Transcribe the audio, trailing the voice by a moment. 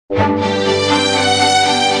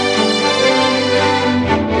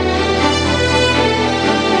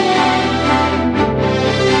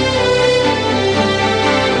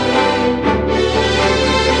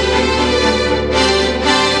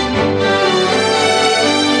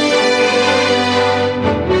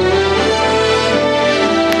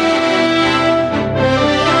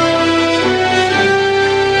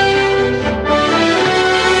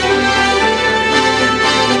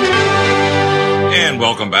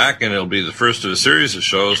Welcome back, and it'll be the first of a series of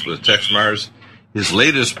shows with Tex Mars. His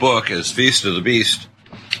latest book is Feast of the Beast.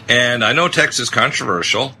 And I know Tex is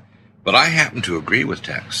controversial, but I happen to agree with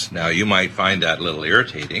Tex. Now, you might find that a little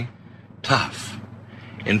irritating. Tough.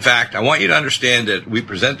 In fact, I want you to understand that we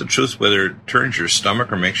present the truth whether it turns your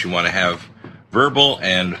stomach or makes you want to have verbal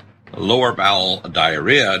and lower bowel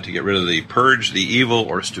diarrhea to get rid of the purge, the evil,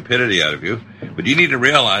 or stupidity out of you. But you need to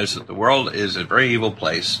realize that the world is a very evil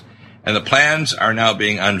place. And the plans are now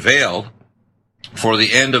being unveiled for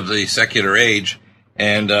the end of the secular age.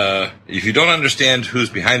 And if you don't understand who's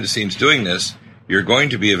behind the scenes doing this, you're going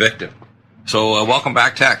to be a victim. So welcome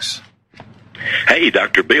back, Tex. Hey,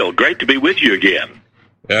 Dr. Bill. Great to be with you again.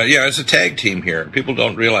 Yeah, it's a tag team here. People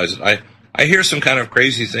don't realize it. I hear some kind of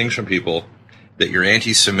crazy things from people that you're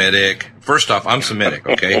anti-Semitic. First off, I'm Semitic,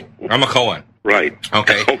 okay? I'm a Cohen. Right.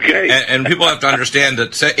 Okay. Okay. And people have to understand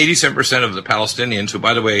that 87% of the Palestinians, who,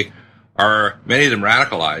 by the way, are many of them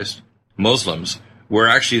radicalized Muslims, where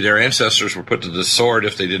actually their ancestors were put to the sword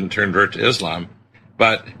if they didn't convert to Islam.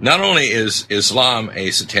 But not only is Islam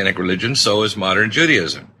a satanic religion, so is modern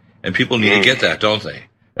Judaism. And people need to get that, don't they?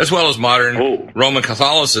 As well as modern Roman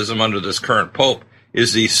Catholicism under this current Pope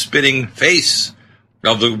is the spitting face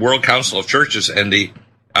of the World Council of Churches, and the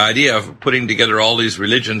idea of putting together all these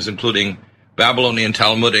religions, including Babylonian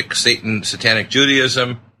Talmudic, Satanic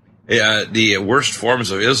Judaism, the worst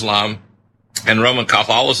forms of Islam, and Roman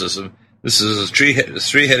Catholicism. This is a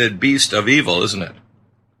three-headed beast of evil, isn't it?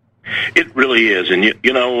 It really is. And,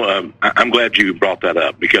 I'm glad you brought that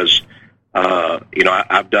up because,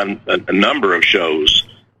 I've done a number of shows,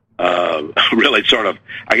 really sort of,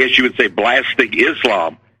 I guess you would say, blasting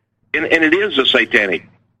Islam. And it is a satanic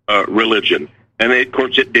religion. And, of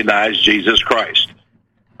course, it denies Jesus Christ.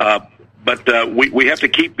 But we have to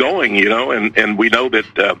keep going, and we know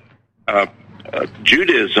that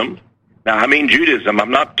Judaism. Now, I mean Judaism.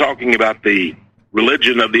 I'm not talking about the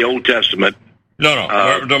religion of the Old Testament. No.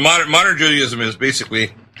 The modern Judaism is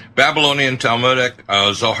basically Babylonian, Talmudic,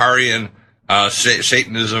 Zoharian,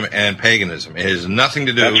 Satanism, and paganism. It has nothing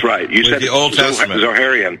to do That's right. You with said the Old Testament.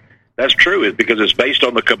 Zoharian. That's true. It's because it's based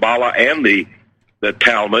on the Kabbalah and the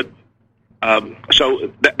Talmud.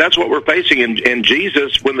 So that's what we're facing. And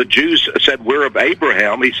Jesus, when the Jews said, we're of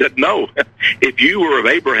Abraham, he said, no, if you were of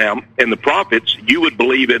Abraham and the prophets, you would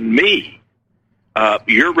believe in me.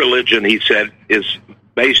 Your religion, he said, is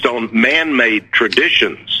based on man-made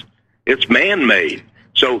traditions. It's man-made.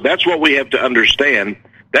 So that's what we have to understand.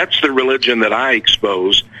 That's the religion that I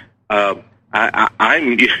expose. I'm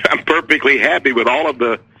perfectly happy with all of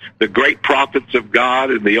the great prophets of God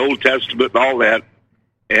in the Old Testament and all that.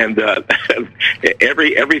 And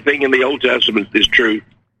everything in the Old Testament is true.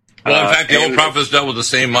 Well, in fact, the old prophets dealt with the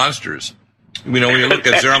same monsters. When you look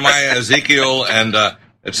at Jeremiah, Ezekiel, and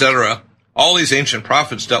etc., all these ancient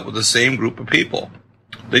prophets dealt with the same group of people.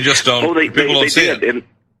 They just don't. People don't see it.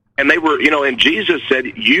 And they were, and Jesus said,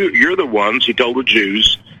 "You're the ones." He told the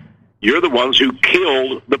Jews, "You're the ones who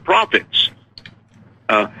killed the prophets."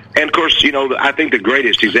 And of course, I think the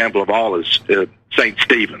greatest example of all is Saint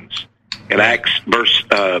Stephen's. In Acts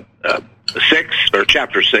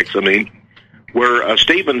chapter 6, where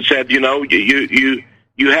Stephen said,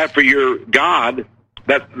 you have for your God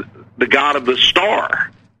that the God of the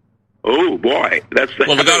star. Oh boy, the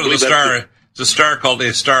God of the star. It's a star called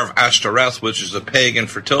the Star of Ashtoreth, which is a pagan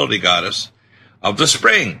fertility goddess of the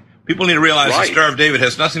spring. People need to realize the Star of David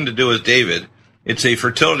has nothing to do with David. It's a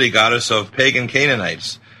fertility goddess of pagan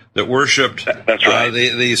Canaanites that worshipped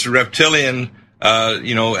these reptilian.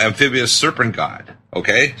 Amphibious serpent god.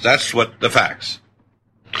 Okay, that's what the facts.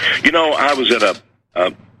 I was at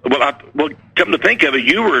come to think of it,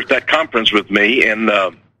 you were at that conference with me in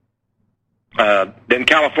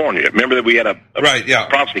California. Remember that we had a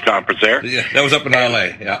prophecy conference there? Yeah, that was up in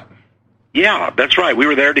L.A. Yeah. Yeah, that's right. We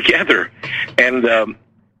were there together, and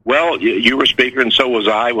you were speaker, and so was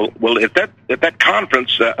I. Well, at that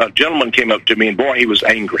conference, a gentleman came up to me, and boy, he was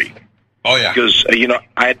angry. Oh yeah, because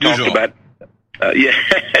I had talked about.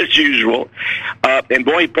 As usual. And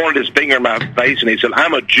boy, he pointed his finger in my face and he said,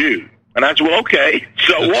 I'm a Jew. And I said, well, okay,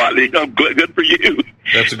 so what? You know, good for you.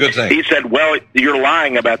 That's a good thing. He said, well, you're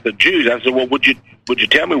lying about the Jews. I said, well, would you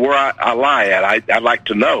tell me where I lie at? I'd like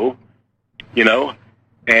to know, you know.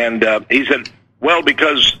 And he said, well,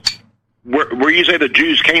 because where you say the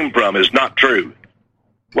Jews came from is not true.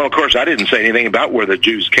 Well, of course, I didn't say anything about where the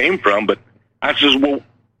Jews came from, but I says, well,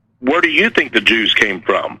 where do you think the Jews came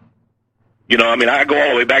from? You know, I mean, I go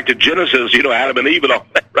all the way back to Genesis, you know, Adam and Eve and all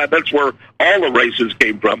that, right? That's where all the races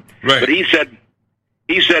came from. Right. But he said,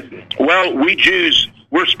 well, we Jews,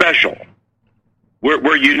 we're special.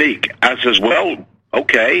 We're unique. I says, well,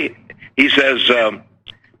 okay. He says,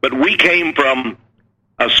 but we came from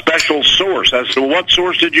a special source. I said, well, what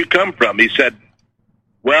source did you come from? He said,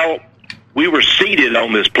 well, we were seeded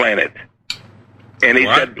on this planet. And he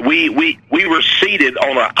said, we were seeded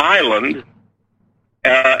on an island,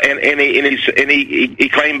 and he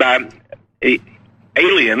claimed by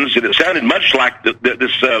aliens, and it sounded much like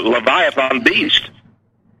this Leviathan beast.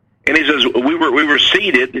 And he says, we were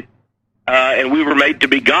seeded, and we were made to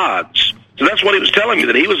be gods. So that's what he was telling me,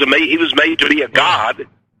 that he was made to be a god.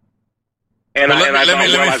 And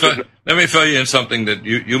let me fill you in something that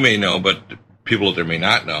you may know, but people out there may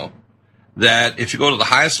not know. That if you go to the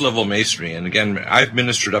highest level of masonry, and again, I've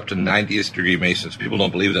ministered up to 90th degree Masons. People don't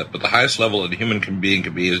believe that, but the highest level that a human being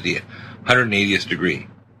can be is the 180th degree.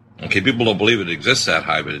 Okay, people don't believe it exists that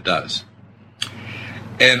high, but it does.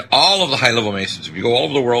 And all of the high level Masons, if you go all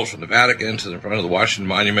over the world, from the Vatican to the front of the Washington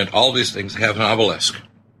Monument, all these things have an obelisk.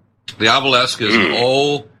 The obelisk is an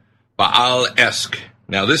O Baal-esque.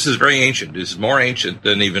 Now, this is very ancient. This is more ancient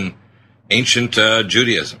than even ancient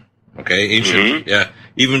Judaism. Okay, ancient,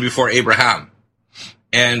 even before Abraham.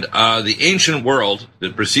 And the ancient world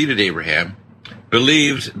that preceded Abraham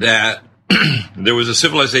believed that there was a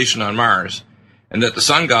civilization on Mars, and that the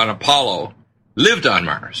sun god Apollo lived on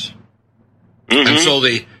Mars. And so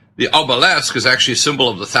the obelisk is actually a symbol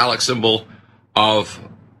of the phallic symbol of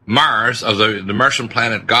Mars, of the Martian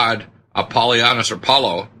planet god Apollonius or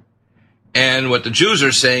Apollo. And what the Jews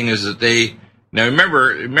are saying is that they... Now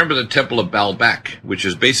remember the Temple of Baalbek, which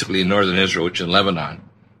is basically in northern Israel, which is in Lebanon,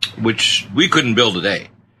 which we couldn't build today.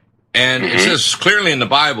 And it says clearly in the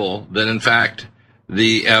Bible that, in fact,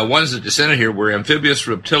 the ones that descended here were amphibious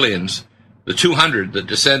reptilians, the 200 that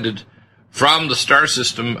descended from the star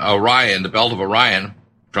system Orion, the belt of Orion,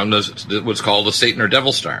 from what's called the Satan or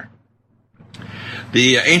Devil Star.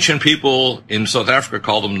 The ancient people in South Africa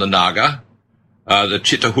called them the Naga, the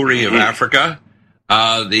Chitahuri of Africa.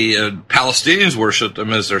 The Palestinians worship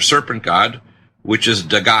them as their serpent god, which is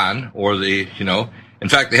Dagon, or in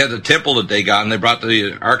fact, they had the temple of Dagon. They brought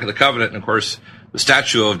the Ark of the Covenant, and of course, the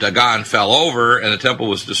statue of Dagon fell over, and the temple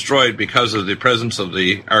was destroyed because of the presence of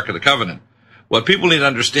the Ark of the Covenant. What people need to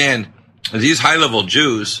understand is these high-level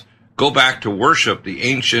Jews go back to worship the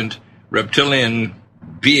ancient reptilian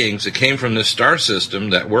beings that came from this star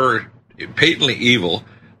system that were patently evil.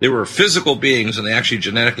 They were physical beings, and they actually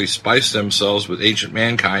genetically spiced themselves with ancient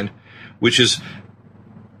mankind, which is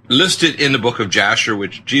listed in the book of Jasher,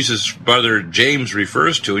 which Jesus' brother James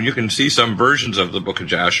refers to, and you can see some versions of the book of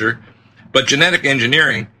Jasher. But genetic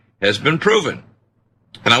engineering has been proven.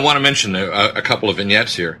 And I want to mention a couple of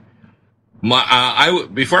vignettes here. Before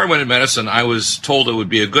I went into medicine, I was told it would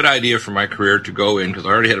be a good idea for my career to go in, because I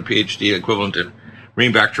already had a PhD equivalent in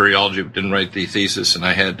marine bacteriology, but didn't write the thesis, and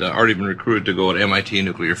I had already been recruited to go at MIT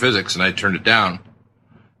nuclear physics, and I turned it down.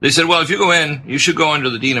 They said, well, if you go in, you should go under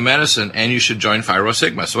the Dean of Medicine, and you should join Phi Rho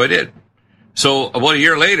Sigma. So I did. So about a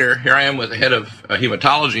year later, here I am with the head of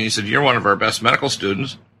hematology, and he said, you're one of our best medical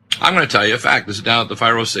students. I'm going to tell you a fact. This is down at the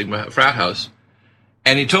Phi Rho Sigma frat house.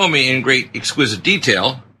 And he told me in great exquisite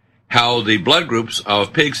detail how the blood groups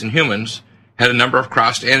of pigs and humans had a number of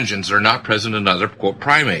crossed antigens that are not present in other, quote,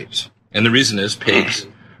 primates. And the reason is pigs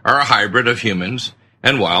are a hybrid of humans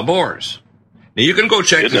and wild boars. Now, you can go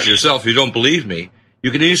check this yourself if you don't believe me.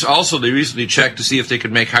 You can they recently checked to see if they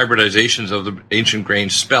could make hybridizations of the ancient grain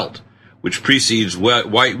spelt, which precedes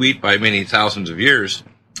white wheat by many thousands of years.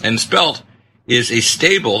 And spelt is a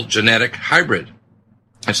stable genetic hybrid.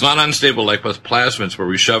 It's not unstable like with plasmids, where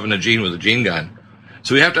we shove in a gene with a gene gun.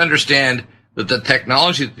 So we have to understand that the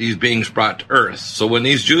technology that these beings brought to Earth, so when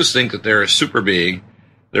these Jews think that they're a super being,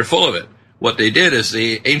 they're full of it. What they did is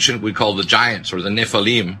the ancient, we call the giants, or the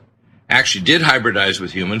Nephilim, actually did hybridize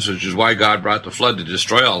with humans, which is why God brought the flood to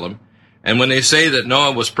destroy all of them. And when they say that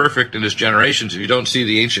Noah was perfect in his generations, if you don't see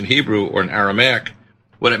the ancient Hebrew or an Aramaic,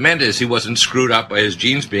 what it meant is he wasn't screwed up by his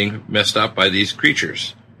genes being messed up by these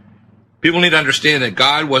creatures. People need to understand that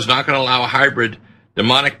God was not going to allow a hybrid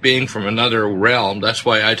demonic being from another realm. That's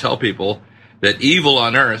why I tell people that evil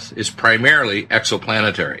on Earth is primarily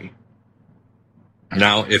exoplanetary.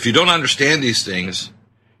 Now, if you don't understand these things,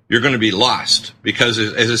 you're going to be lost. Because,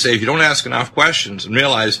 as I say, if you don't ask enough questions and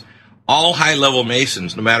realize all high-level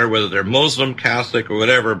Masons, no matter whether they're Muslim, Catholic, or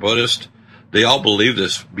whatever, Buddhist, they all believe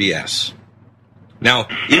this BS. Now,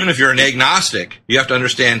 even if you're an agnostic, you have to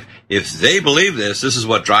understand if they believe this is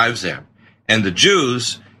what drives them. And the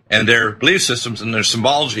Jews and their belief systems and their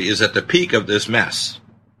symbology is at the peak of this mess.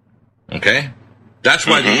 Okay? That's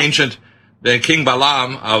why the King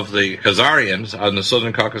Balaam of the Khazarians on the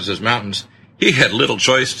southern Caucasus Mountains, he had little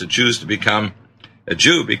choice to choose to become a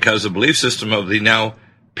Jew because the belief system of the now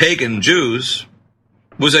pagan Jews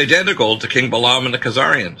was identical to King Balaam and the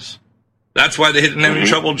Khazarians. That's why they didn't have any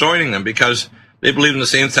trouble joining them, because they believed in the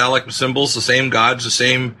same phallic symbols, the same gods, the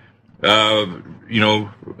same,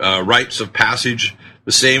 rites of passage,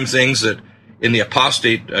 the same things that in the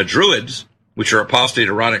apostate Druids, which are apostate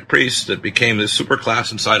Aaronic priests that became this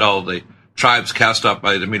superclass inside all of the tribes cast up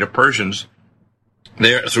by the Medo-Persians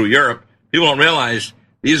there through Europe. People don't realize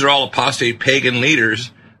these are all apostate pagan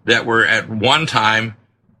leaders that were at one time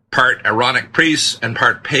part Aaronic priests and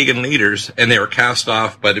part pagan leaders, and they were cast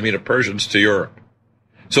off by the Medo-Persians to Europe.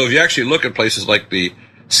 So if you actually look at places like the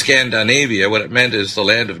Scandinavia, what it meant is the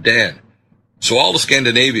land of Dan. So all the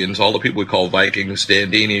Scandinavians, all the people we call Vikings,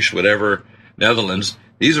 Dan, Danish, whatever, Netherlands,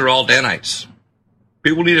 these are all Danites.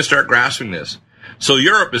 People need to start grasping this. So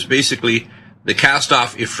Europe is basically the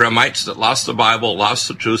cast-off Ephraimites that lost the Bible, lost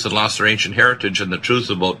the truth, and lost their ancient heritage and the truth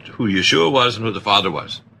about who Yeshua was and who the Father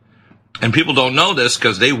was. And people don't know this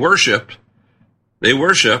because they worship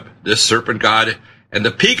this serpent god, and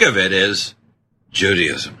the peak of it is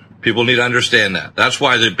Judaism. People need to understand that. That's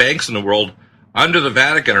why the banks in the world under the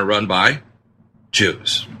Vatican are run by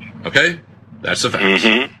Jews. Okay? That's the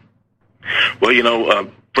facts.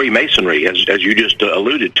 Well, Freemasonry, as you just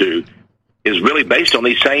alluded to, is really based on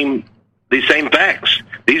these same facts.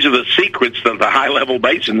 These are the secrets that the high-level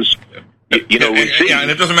Masons, receive. Yeah,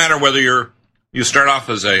 and it doesn't matter whether you start off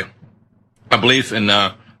as a belief in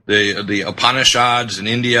the Upanishads in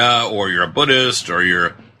India, or you're a Buddhist, or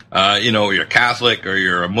you're Catholic, or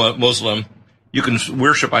you're a Muslim. You can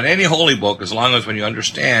worship on any holy book as long as when you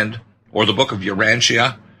understand, or the Book of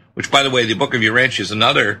Urantia, which, by the way, the Book of Urantia is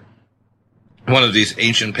another one of these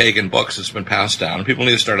ancient pagan books that's been passed down. People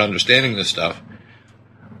need to start understanding this stuff,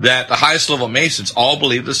 that the highest level Masons all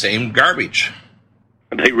believe the same garbage.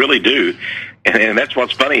 They really do. And that's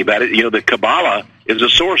what's funny about it. The Kabbalah is the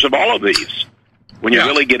source of all of these. When you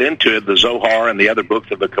really get into it, the Zohar and the other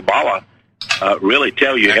books of the Kabbalah really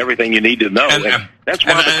tell you everything you need to know. And that's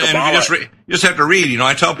why the Kabbalah... You just have to read.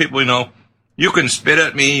 I tell people, you can spit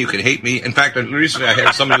at me, you can hate me. In fact, recently I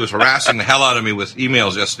had somebody who was harassing the hell out of me with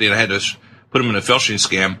emails yesterday, and I had to put him in a phishing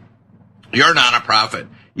scam. You're not a prophet.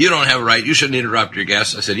 You don't have a right. You shouldn't interrupt your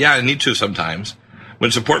guests. I said, yeah, I need to sometimes, when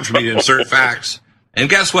it's important for me to insert facts. And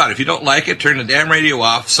guess what? If you don't like it, turn the damn radio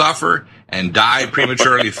off, suffer, and die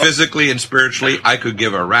prematurely, physically and spiritually. I could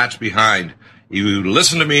give a rat's behind. You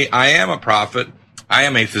listen to me. I am a prophet. I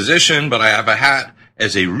am a physician, but I have a hat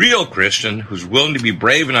as a real Christian who's willing to be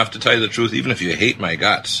brave enough to tell you the truth, even if you hate my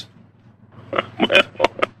guts.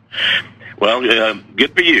 Well,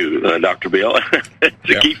 good for you, Dr. Bill,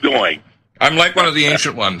 to keep going. I'm like one of the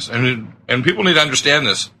ancient ones, and people need to understand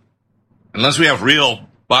this. Unless we have real,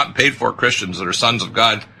 bought and paid for Christians that are sons of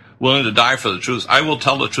God, willing to die for the truth, I will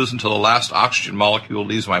tell the truth until the last oxygen molecule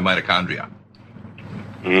leaves my mitochondria.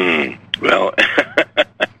 Well,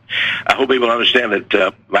 I hope people understand that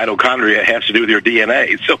mitochondria has to do with your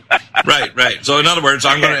DNA. So Right. So in other words,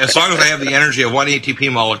 as long as I have the energy of one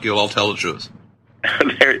ATP molecule, I'll tell the truth.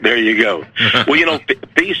 There you go. Well,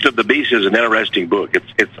 Feast of the Beast is an interesting book.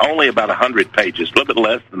 It's only about 100 pages, a little bit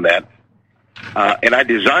less than that. And I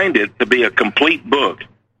designed it to be a complete book.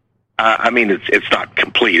 It's not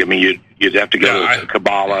complete. You'd have to go to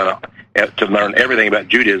Kabbalah to learn everything about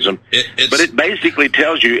Judaism. But it basically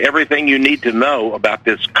tells you everything you need to know about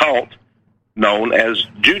this cult known as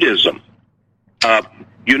Judaism.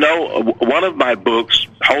 One of my books,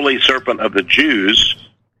 Holy Serpent of the Jews,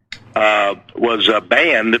 was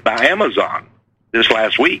banned by Amazon this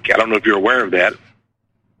last week. I don't know if you're aware of that.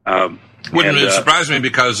 Wouldn't surprise me,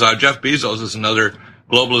 because Jeff Bezos is another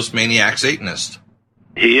globalist maniac Satanist.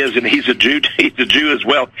 He is, and he's a Jew. He's a Jew as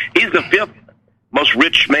well. He's the 5th most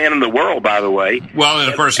rich man in the world, by the way. Well, and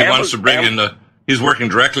of course he wants to bring in he's working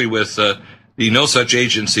directly with the No Such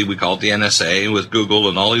Agency, we call it the NSA, with Google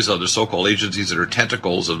and all these other so-called agencies that are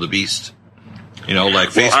tentacles of the beast. Like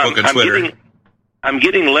Facebook and Twitter. I'm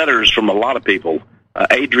getting letters from a lot of people,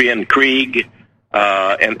 Adrian Krieg,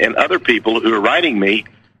 and other people who are writing me.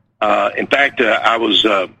 In fact, I was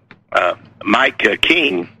Mike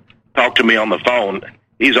King talked to me on the phone.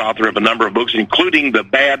 He's author of a number of books, including The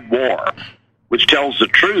Bad War, which tells the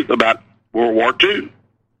truth about World War II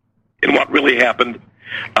and what really happened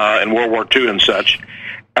in World War II and such.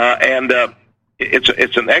 And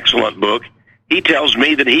it's an excellent book. He tells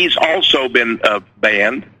me that he's also been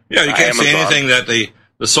banned. Yeah, you can't say anything that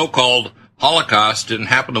the so-called Holocaust didn't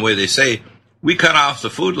happen the way they say. We cut off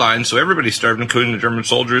the food line, so everybody starved, including the German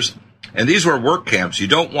soldiers. And these were work camps. You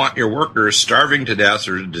don't want your workers starving to death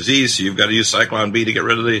or disease, so you've got to use Cyclone B to get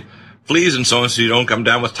rid of the fleas and so on, so you don't come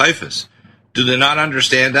down with typhus. Do they not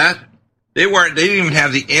understand that? They didn't even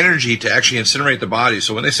have the energy to actually incinerate the body.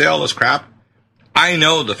 So when they say all this crap, I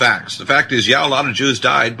know the facts. The fact is, yeah, a lot of Jews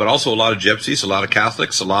died, but also a lot of gypsies, a lot of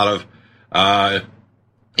Catholics, a lot of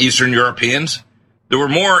Eastern Europeans. There were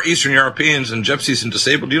more Eastern Europeans than gypsies and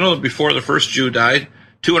disabled. Do you know that before the first Jew died,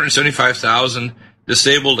 275,000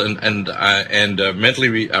 disabled and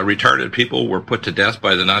mentally retarded people were put to death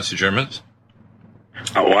by the Nazi Germans?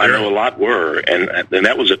 Oh, I know a lot were, and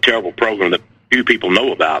that was a terrible program that few people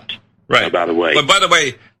know about. Right. By the way, but by the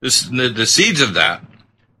way, the seeds of that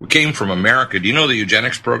came from America. Do you know the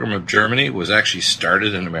eugenics program of Germany was actually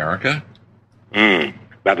started in America?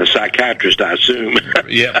 By the psychiatrist, I assume.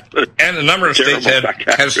 Yeah, and a number of states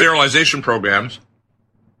had sterilization programs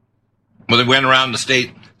where they went around the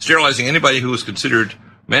state sterilizing anybody who was considered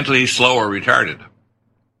mentally slow or retarded.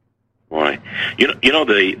 Boy, you know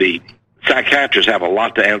the psychiatrists have a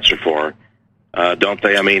lot to answer for, don't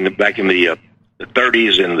they? I mean, back in the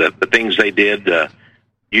 30s and the things they did,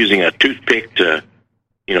 using a toothpick to,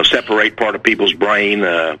 separate part of people's brain.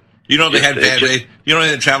 They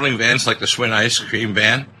had traveling vans like the Schwinn ice cream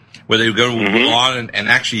van, where they would go on and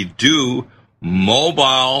actually do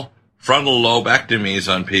mobile frontal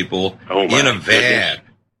lobectomies on people in a van.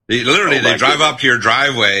 They drive up to your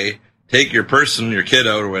driveway, take your person, your kid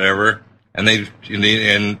out or whatever, and they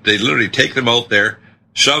literally take them out there,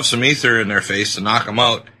 shove some ether in their face to knock them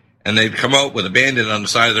out, and they'd come out with a Band-Aid on the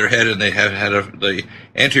side of their head, and they had the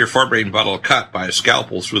anterior forebrain buttock cut by a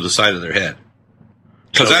scalpel through the side of their head.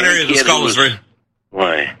 Because that area of the skull is very...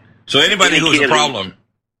 Why? So anybody who has a problem...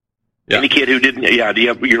 Any kid who didn't... Yeah,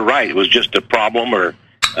 you're right. It was just a problem or,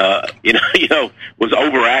 was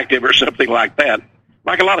overactive or something like that,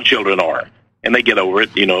 like a lot of children are. And they get over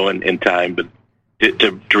it, in time. But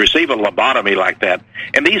to receive a lobotomy like that...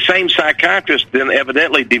 And these same psychiatrists then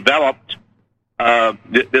evidently developed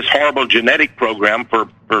this horrible genetic program for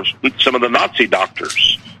some of the Nazi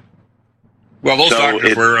doctors. Well, those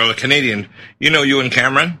doctors were Canadian. You know Ewan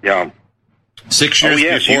Cameron? Yeah. 6 years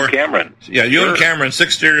before. Ewan Cameron. Yeah, Ewan Cameron,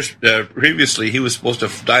 6 years previously, he was supposed to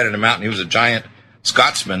have died in a mountain. He was a giant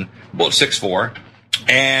Scotsman, about 6'4".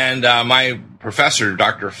 And my professor,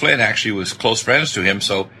 Dr. Flynn, actually was close friends to him.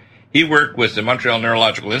 So he worked with the Montreal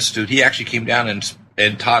Neurological Institute. He actually came down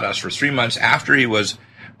and taught us for 3 months after he was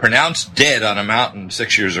pronounced dead on a mountain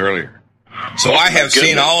 6 years earlier. So I have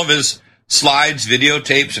seen all of his slides,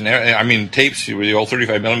 videotapes, and tapes, the old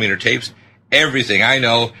 35 millimeter tapes, everything I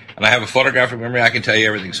know, and I have a photographic memory, I can tell you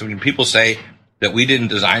everything. So when people say that we didn't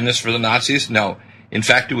design this for the Nazis, no. In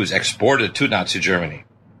fact, it was exported to Nazi Germany.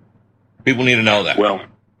 People need to know that. Well,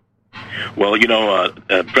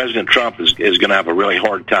 President Trump is going to have a really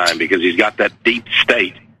hard time because he's got that deep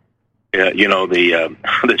state,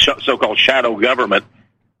 the so-called shadow government,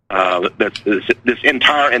 this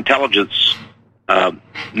entire intelligence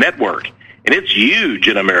network. And it's huge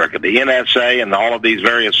in America, the NSA and all of these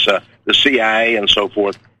various, the CIA and so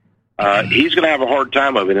forth. He's going to have a hard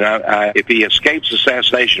time of it. And if he escapes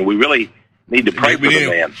assassination, we really need to pray for the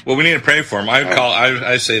man. Well, we need to pray for him.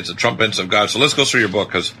 I say it's a trumpets of God. So let's go through your book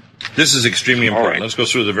because this is extremely important. Right. Let's go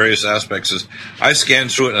through the various aspects. I scan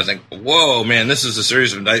through it and I think, whoa, man, this is a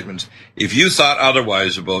series of indictments. If you thought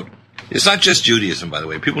otherwise about, it's not just Judaism, by the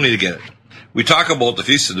way. People need to get it. We talk about the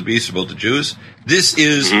Feast of the Beast, about the Jews. This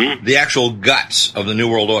is the actual guts of the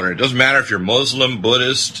New World Order. It doesn't matter if you're Muslim,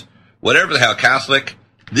 Buddhist, whatever the hell, Catholic.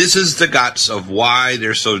 This is the guts of why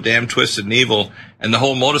they're so damn twisted and evil, and the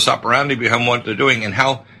whole modus operandi behind what they're doing, and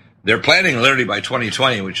how they're planning literally by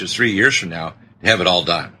 2020, which is 3 years from now, to have it all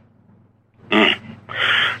done.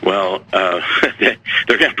 Well, they're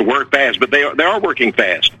going to have to work fast, but they are working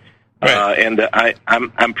fast. Right. And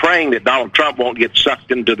I'm praying that Donald Trump won't get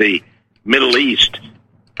sucked into the Middle East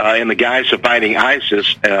and the guys fighting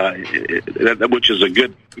ISIS, which is a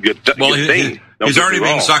good thing. He's already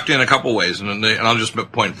being sucked in a couple ways, and I'll just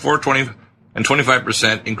point 20 and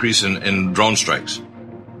 25% increase in drone strikes.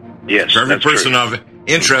 Yes, for every person of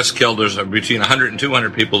interest killed, there's between 100 and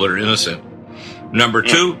 200 people that are innocent. Number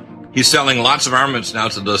two, he's selling lots of armaments now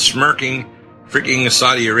to the smirking, freaking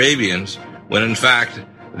Saudi Arabians, when in fact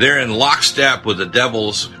they're in lockstep with the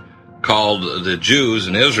devil's called the Jews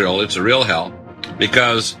in Israel, it's a real hell,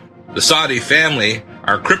 because the Saudi family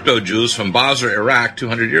are crypto Jews from Basra, Iraq,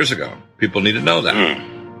 200 years ago. People need to know that.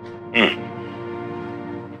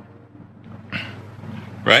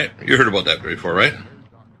 Right? You heard about that before, right?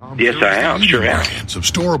 Yes, I have. Sure have. Brands of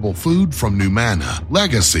storable food from Numana,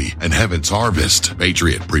 Legacy, and Heaven's Harvest.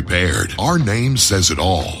 Patriot Prepared. Our name says it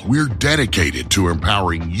all. We're dedicated to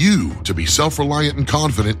empowering you to be self-reliant and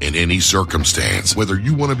confident in any circumstance. Whether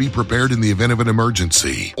you want to be prepared in the event of an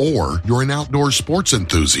emergency or you're an outdoor sports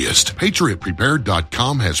enthusiast,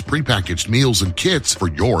 PatriotPrepared.com has prepackaged meals and kits for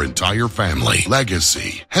your entire family.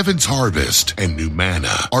 Legacy, Heaven's Harvest, and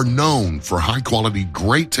Numana are known for high-quality,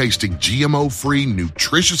 great-tasting, GMO-free,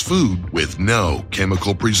 nutritious food with no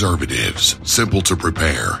chemical preservatives. Simple to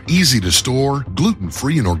prepare, easy to store,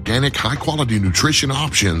 gluten-free and organic high-quality nutrition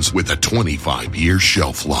options with a 25-year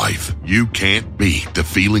shelf life. You can't beat the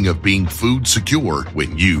feeling of being food secure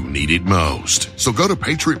when you need it most. So go to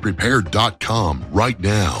PatriotPrepared.com right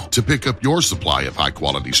now to pick up your supply of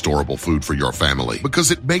high-quality storable food for your family, because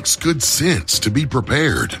it makes good sense to be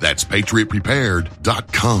prepared. That's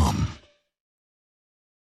PatriotPrepared.com.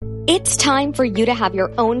 It's time for you to have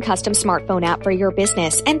your own custom smartphone app for your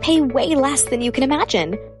business and pay way less than you can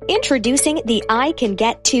imagine. Introducing the I Can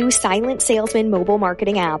Get To Silent Salesman mobile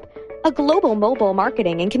marketing app, a global mobile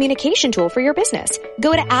marketing and communication tool for your business.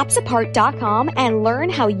 Go to appsapart.com and learn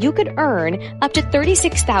how you could earn up to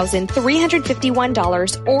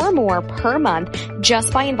 $36,351 or more per month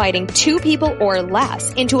just by inviting 2 people or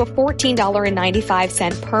less into a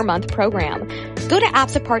 $14.95 per month program. Go to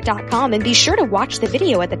appsapart.com and be sure to watch the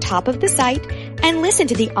video at the top of the site and listen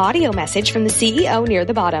to the audio message from the CEO near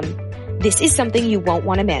the bottom. This is something you won't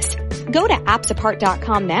want to miss. Go to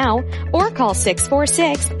appsapart.com now or call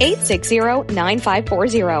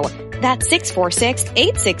 646-860-9540. That's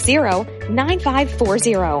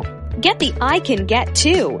 646-860-9540. Get the I Can Get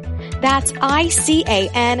To. That's ICANGET,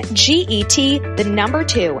 the number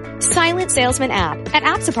 2, Silent Salesman app at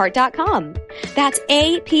appsapart.com. That's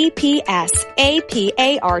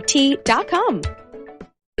APPSAPART.com.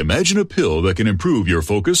 Imagine a pill that can improve your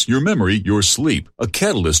focus, your memory, your sleep, a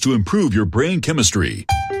catalyst to improve your brain chemistry.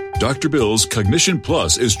 Dr. Bill's Cognition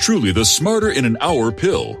Plus is truly the smarter in an hour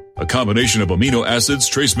pill. A combination of amino acids,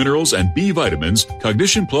 trace minerals, and B vitamins,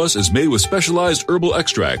 Cognition Plus is made with specialized herbal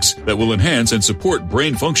extracts that will enhance and support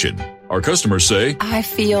brain function. Our customers say, I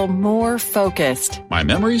feel more focused. My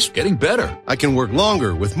memory's getting better. I can work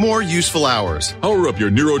longer with more useful hours. Power up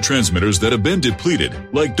your neurotransmitters that have been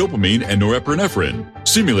depleted, like dopamine and norepinephrine.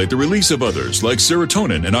 Stimulate the release of others, like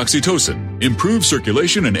serotonin and oxytocin. Improve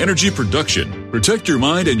circulation and energy production. Protect your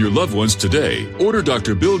mind and your loved ones today. Order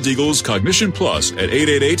Dr. Bill Deagle's Cognition Plus at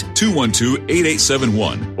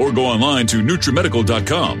 888-212-8871 or go online to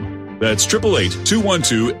Nutrimedical.com. That's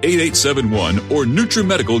 888-212-8871 or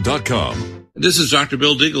Nutrimedical.com. This is Dr.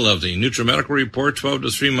 Bill Deagle of the Nutrimedical Report, 12 to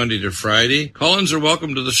 3, Monday to Friday. Call-ins are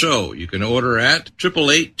welcome to the show. You can order at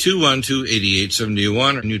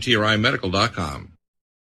 888-212-8871 or NutriMedical.com.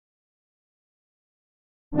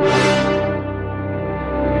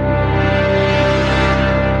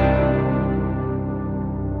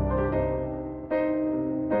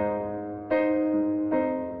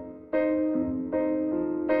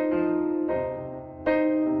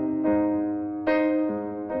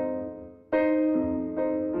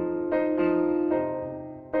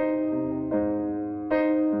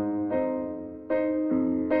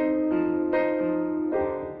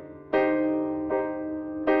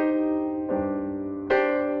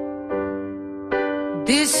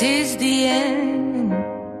 This is the end.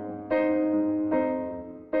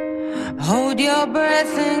 Hold your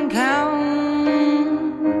breath and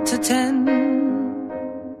count to 10.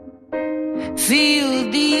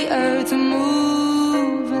 Feel the earth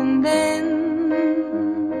move and then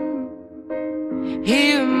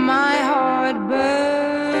hear my heart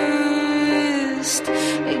burst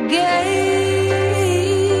again.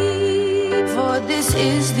 For this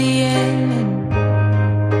is the end.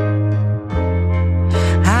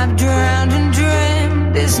 I've drowned and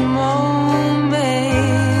dreamt this moment,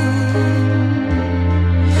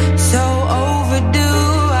 so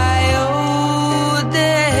overdue I owe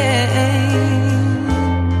them.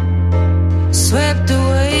 Swept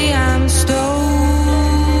away, I'm stolen.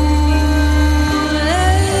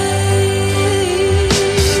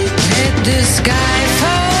 Let the sky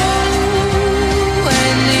fall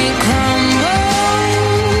when it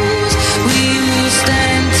crumbles. We will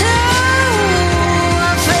stand tall.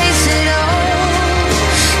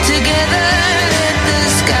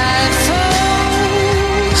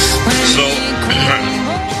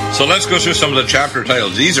 So let's go through some of the chapter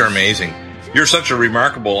titles. These are amazing. you're such a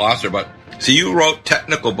remarkable author, but see, you wrote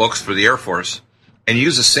technical books for the Air Force and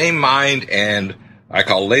use the same mind and I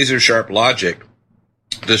call laser sharp logic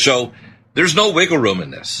to show there's no wiggle room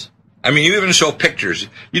in this. I mean, you even show pictures.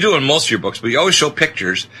 You do in most of your books, but you always show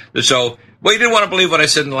pictures that show, well, you didn't want to believe what I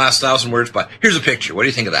said in the last 1,000 words, but here's a picture. What do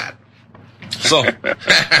you think of that? So,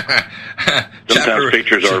 sometimes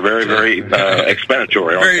pictures are very, very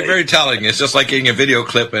explanatory. Very telling. It's just like getting a video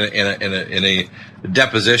clip in a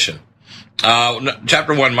deposition.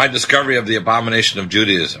 Chapter 1, my discovery of the abomination of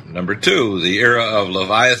Judaism. Number 2, the era of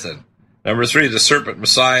Leviathan. Number 3, the serpent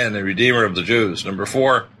Messiah and the Redeemer of the Jews. Number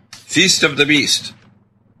 4, Feast of the Beast.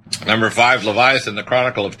 Number 5, Leviathan, the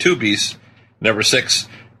Chronicle of Two Beasts. Number 6,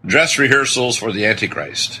 dress rehearsals for the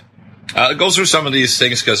Antichrist. It goes through some of these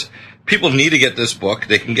things because people need to get this book.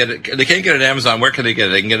 They can get it. They can't get it at Amazon. Where can they get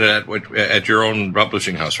it? They can get it at your own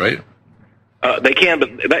publishing house, right? They can, but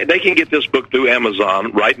they can get this book through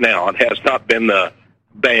Amazon right now. It has not been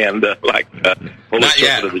banned like Holy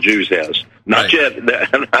Serpent of the Jews has. Not yet.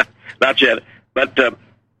 Not yet. But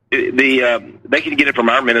they can get it from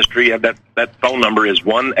our ministry. That phone number is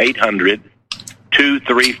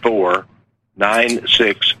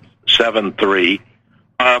 1-800-234-9673.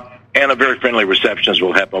 And a very friendly receptionist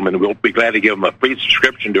will help them, and we'll be glad to give them a free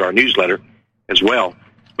subscription to our newsletter as well.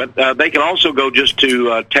 But they can also go just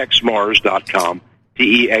to texmars.com,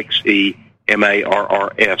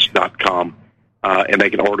 TEXEMARRS.com, and they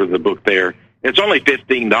can order the book there. It's only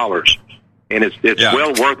 $15, and it's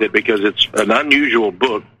well worth it because it's an unusual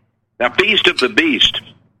book. Now, Feast of the Beast,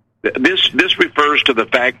 this refers to the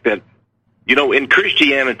fact that, you know, in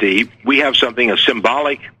Christianity, we have something, a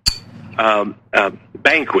symbolic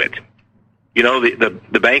banquet. You know,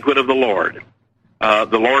 the banquet of the Lord,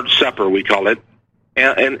 the Lord's Supper, we call it.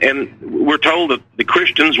 And we're told that the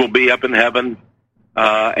Christians will be up in heaven,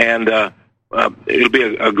 and it'll be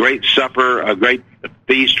a great supper, a great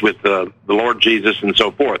feast with the Lord Jesus and so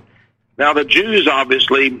forth. Now, the Jews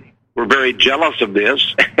obviously were very jealous of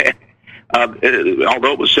this,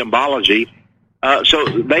 although it was symbology. So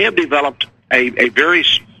they have developed a very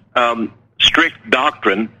strict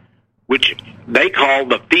doctrine, which they call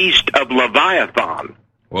the Feast of Leviathan.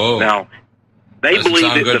 Whoa. Now, they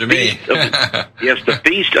believe that the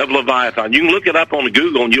Feast of Leviathan. You can look it up on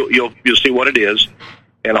Google, and you'll see what it is.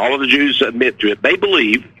 And all of the Jews admit to it. They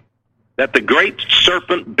believe that the great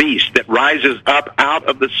serpent beast that rises up out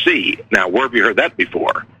of the sea. Now, where have you heard that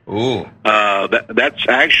before? Ooh. That's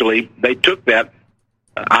actually, they took that,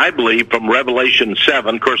 I believe, from Revelation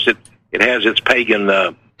 7. Of course, it has its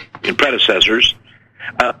pagan predecessors.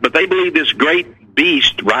 But they believe this great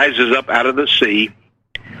beast rises up out of the sea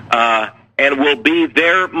and will be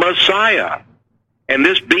their Messiah. And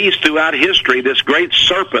this beast throughout history, this great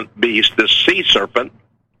serpent beast, this sea serpent,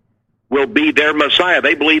 will be their Messiah.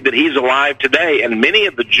 They believe that he's alive today, and many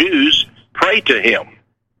of the Jews pray to him.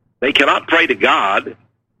 They cannot pray to God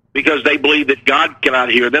because they believe that God cannot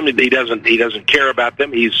hear them. He doesn't care about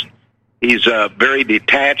them. He's very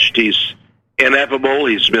detached. He's ineffable.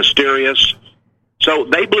 He's mysterious. So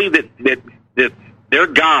they believe that their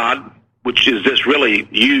God, which is this really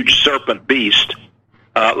huge serpent beast,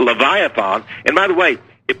 Leviathan. And by the way,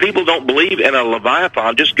 if people don't believe in a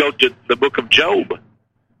Leviathan, just go to the book of Job.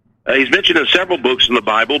 He's mentioned in several books in the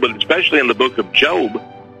Bible, but especially in the book of Job,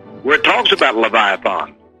 where it talks about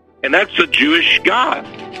Leviathan. And that's the Jewish God,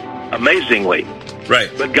 amazingly.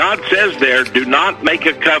 Right. But God says there, do not make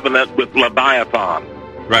a covenant with Leviathan.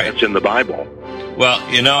 Right. It's in the Bible. Well,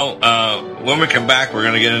 you know, when we come back, we're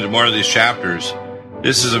going to get into more of these chapters.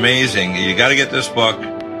 This is amazing. You got to get this book.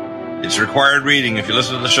 It's required reading. If you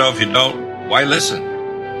listen to the show, if you don't, why listen?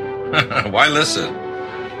 Why listen?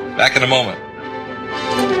 Back in a moment.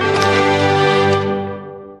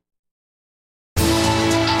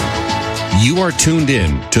 You are tuned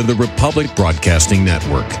in to the Republic Broadcasting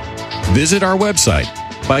Network. Visit our website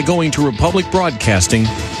by going to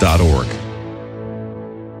republicbroadcasting.org.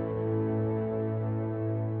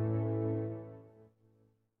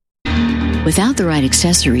 Without the right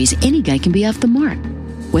accessories, any guy can be off the mark.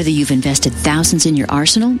 Whether you've invested thousands in your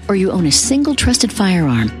arsenal or you own a single trusted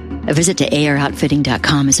firearm, a visit to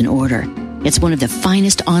AROutfitting.com is in order. It's one of the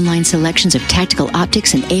finest online selections of tactical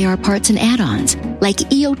optics and AR parts and add-ons, like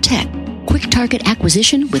EOTech, quick target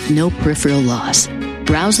acquisition with no peripheral loss.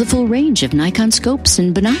 Browse the full range of Nikon scopes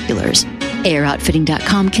and binoculars.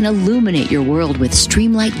 AROutfitting.com can illuminate your world with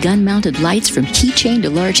Streamlight gun-mounted lights from keychain to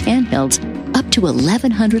large handhelds up to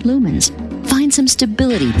 1,100 lumens. Find some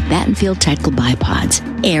stability with Battenfield tactical bipods.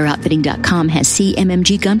 AirOutfitting.com has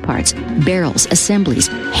CMMG gun parts, barrels, assemblies,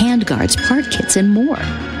 handguards, part kits, and more.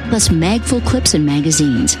 Plus mag-full clips and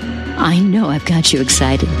magazines. I know I've got you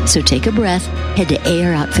excited, so take a breath. Head to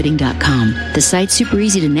AROutfitting.com. The site's super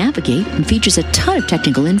easy to navigate and features a ton of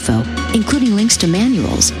technical info, including links to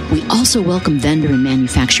manuals. We also welcome vendor and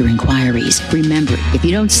manufacturer inquiries. Remember, if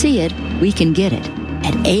you don't see it, we can get it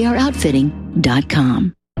at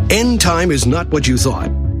AROutfitting.com. End time is not what you thought.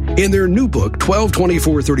 In their new book,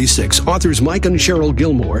 12/24/36, authors Mike and Cheryl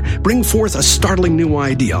Gilmore bring forth a startling new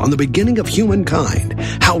idea on the beginning of humankind,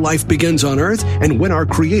 how life begins on Earth, and when our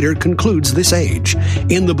Creator concludes this age.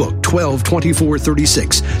 In the book,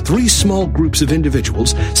 12/24/36, 3 small groups of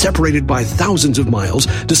individuals, separated by thousands of miles,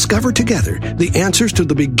 discover together the answers to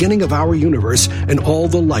the beginning of our universe and all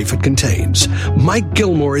the life it contains. Mike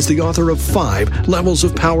Gilmore is the author of 5 Levels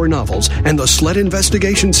of Power novels and the Sled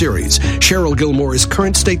Investigation series. Cheryl Gilmore is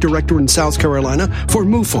current state director in South Carolina for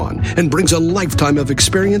MUFON and brings a lifetime of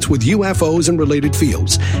experience with UFOs and related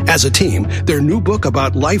fields. As a team, their new book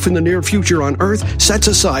about life in the near future on Earth sets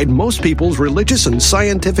aside most people's religious and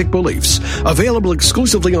scientific beliefs. Available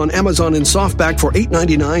exclusively on Amazon in softback for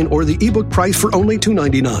 $8.99 or the ebook price for only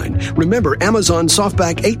 $2.99. Remember, Amazon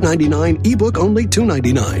softback $8.99, ebook only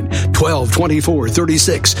 $2.99.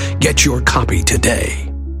 12/24/36. Get your copy today.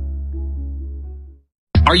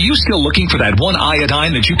 Are you still looking for that one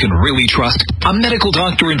iodine that you can really trust? A medical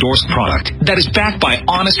doctor-endorsed product that is backed by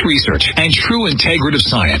honest research and true integrative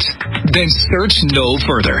science? Then search no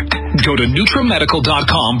further. Go to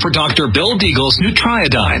Nutrimedical.com for Dr. Bill Deagle's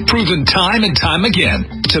Nutriodine, proven time and time again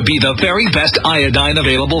to be the very best iodine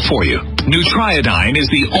available for you. Nutriodine is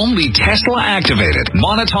the only Tesla-activated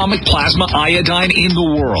monatomic plasma iodine in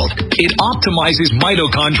the world. It optimizes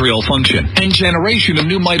mitochondrial function and generation of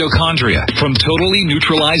new mitochondria, from totally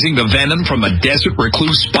neutralizing the venom from a desert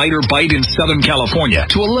recluse spider bite in Southern California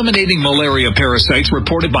to eliminating malaria parasites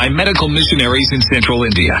reported by medical missionaries in Central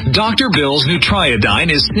India. Dr. Bill's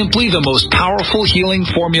Nutriodine is simply the most powerful healing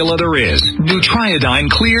formula there is.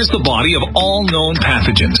 Nutriodine clears the body of all known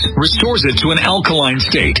pathogens, restores it to an alkaline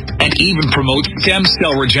state, and even promotes stem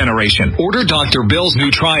cell regeneration. Order Dr. Bill's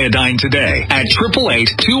Nutriodine today at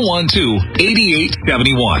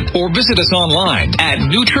 888-212-8871 or visit us online at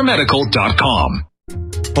Nutrimedical.com.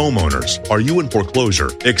 Homeowners, are you in foreclosure,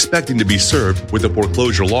 expecting to be served with a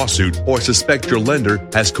foreclosure lawsuit, or suspect your lender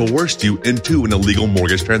has coerced you into an illegal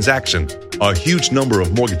mortgage transaction? A huge number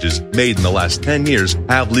of mortgages made in the last 10 years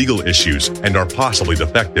have legal issues and are possibly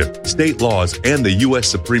defective. State laws and the U.S.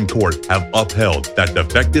 Supreme Court have upheld that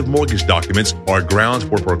defective mortgage documents are grounds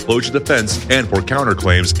for foreclosure defense and for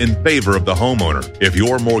counterclaims in favor of the homeowner. If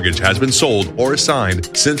your mortgage has been sold or assigned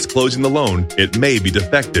since closing the loan, it may be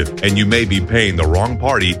defective and you may be paying the wrong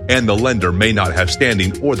party, and the lender may not have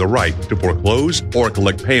standing or the right to foreclose or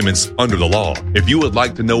collect payments under the law. If you would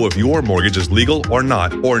like to know if your mortgage is legal or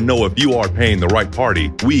not, or know if you are paying the right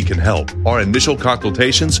party, we can help. Our initial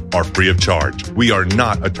consultations are free of charge. We are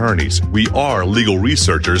not attorneys. We are legal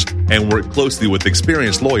researchers and work closely with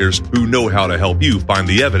experienced lawyers who know how to help you find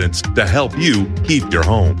the evidence to help you keep your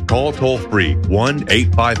home. Call toll-free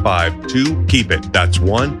 1-855-2-KEEP-IT. That's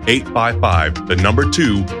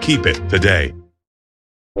 1-855-2-KEEP-IT today.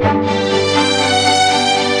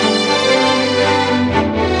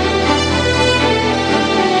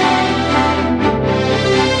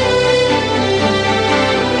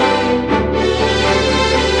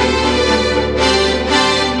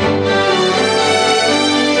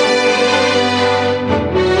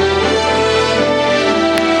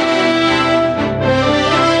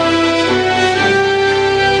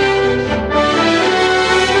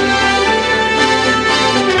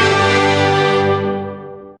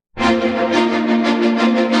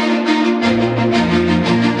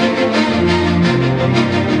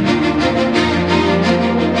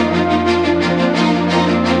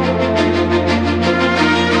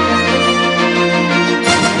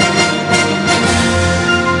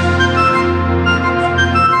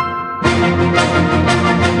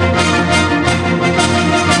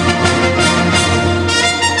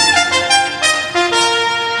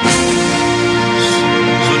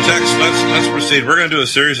 We're going to do a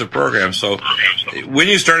series of programs. So when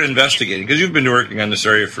you start investigating, because you've been working on this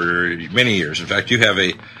area for many years. In fact, you have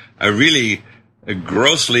a really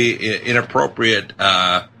grossly inappropriate,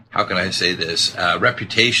 how can I say this,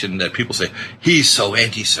 reputation that people say, he's so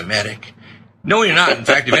anti-Semitic. No, you're not. In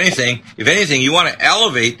fact, if anything, you want to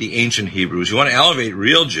elevate the ancient Hebrews. You want to elevate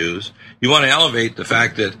real Jews. You want to elevate the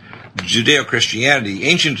fact that Judeo-Christianity,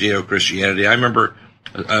 ancient Judeo-Christianity, I remember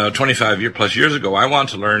 25 plus years ago, I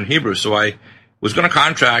wanted to learn Hebrew, so I was going to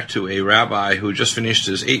contract to a rabbi who just finished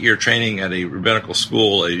his 8-year training at a rabbinical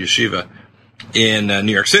school, a yeshiva in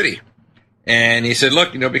New York City. And he said,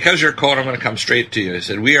 look, because you're cold, I'm going to come straight to you. He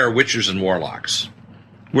said, we are witches and warlocks.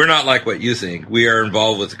 We're not like what you think. We are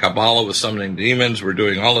involved with the Kabbalah, with summoning demons. We're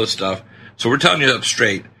doing all this stuff. So we're telling you up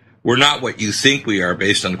straight. We're not what you think we are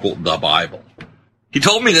based on, quote, the Bible. He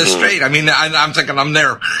told me this straight. I mean, I'm thinking I'm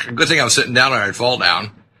there. Good thing I'm sitting down or I'd fall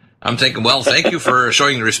down. I'm thinking, well, thank you for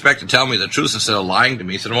showing the respect to tell me the truth instead of lying to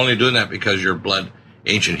me. He said, I'm only doing that because you're blood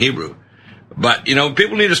ancient Hebrew. But,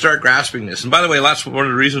 people need to start grasping this. And by the way, that's one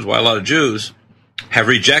of the reasons why a lot of Jews have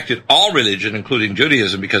rejected all religion, including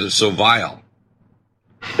Judaism, because it's so vile.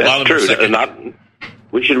 That's true.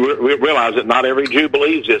 We should realize that not every Jew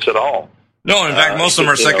believes this at all. No, in fact, most of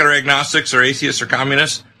them are secular agnostics or atheists or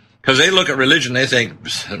communists, because they look at religion, they think,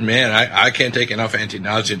 man, I can't take enough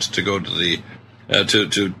anti-Nazis to go to the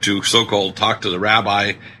to so-called talk to the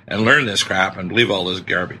rabbi and learn this crap and believe all this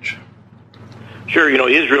garbage. Sure,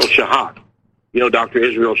 Israel Shahak, Dr.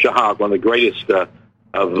 Israel Shahak, one of the greatest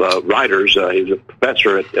of writers. He was a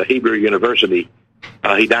professor at Hebrew University.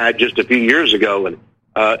 He died just a few years ago, and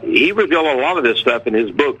he revealed a lot of this stuff in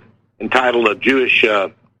his book entitled Jewish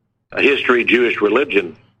History, Jewish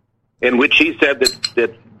Religion, in which he said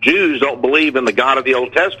that Jews don't believe in the God of the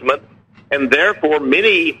Old Testament, and therefore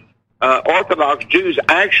many Orthodox Jews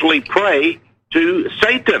actually pray to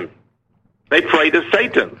Satan. They pray to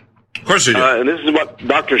Satan. Of course they do. And this is what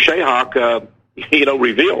Dr. Shahak,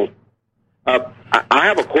 revealed. I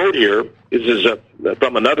have a quote here. This is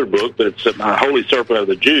from another book, but it's Holy Serpent of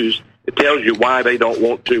the Jews. It tells you why they don't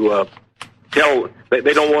want to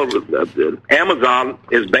they don't want Amazon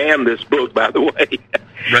has banned this book, by the way.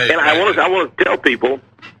 Right, and I want to tell people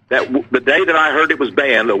that the day that I heard it was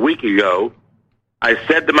banned a week ago, I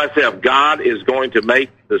said to myself, God is going to make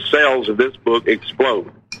the sales of this book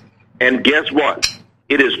explode. And guess what?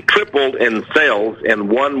 It is tripled in sales in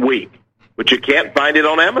 1 week, but you can't find it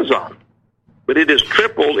on Amazon. But it is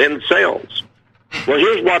tripled in sales. Well,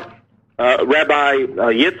 here's what Rabbi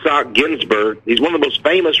Yitzhak Ginsburg, he's one of the most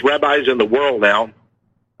famous rabbis in the world now.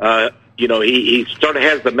 He sort of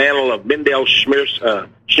has the mantle of Mendel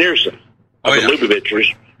Schneerson of the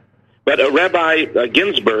Lubavitchers. But Rabbi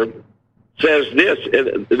Ginsburg says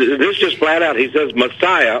this just flat out. He says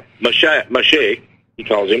Mashiach, he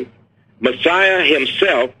calls him, Messiah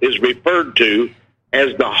himself is referred to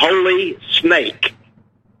as the Holy Snake.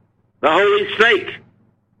 The Holy Snake.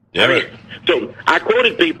 Yeah. So I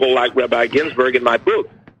quoted people like Rabbi Ginsburg in my book,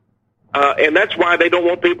 and that's why they don't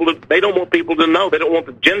want people to. They don't want people to know. They don't want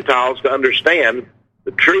the Gentiles to understand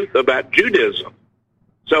the truth about Judaism.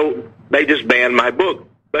 So they just banned my book.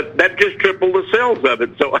 But that just tripled the sales of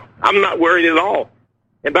it. So I'm not worried at all.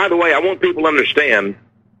 And by the way, I want people to understand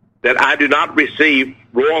that I do not receive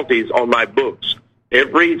royalties on my books.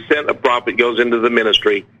 Every cent of profit goes into the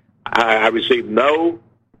ministry. I receive no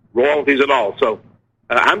royalties at all. So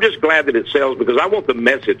I'm just glad that it sells because I want the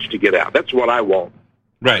message to get out. That's what I want.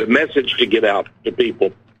 Right. The message to get out to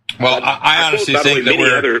people. Well, I honestly think that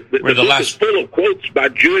we're the last. It's full of quotes by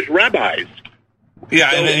Jewish rabbis.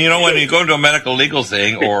 Yeah, and when you go to a medical legal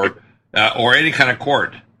thing or any kind of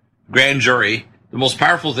court, grand jury, the most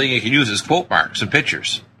powerful thing you can use is quote marks and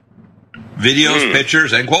pictures. Videos,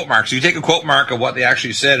 pictures, and quote marks. You take a quote mark of what they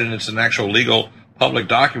actually said, and it's an actual legal public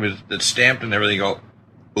document that's stamped and everything. You go,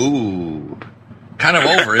 ooh, kind of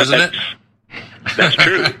over, isn't it? That's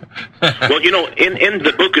true. Well, in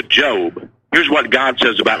the book of Job, here's what God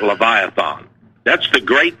says about Leviathan. That's the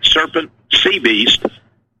great serpent sea beast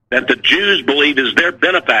that the Jews believe is their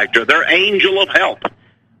benefactor, their angel of help.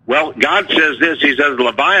 Well, God says this. He says,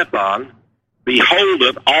 Leviathan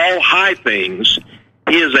beholdeth all high things.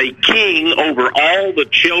 He is a king over all the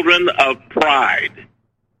children of pride.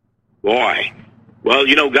 Boy. Well,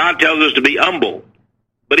 God tells us to be humble.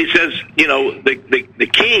 But he says, the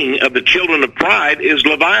king of the children of pride is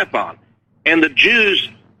Leviathan. And the Jews,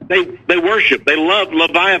 they worship, they love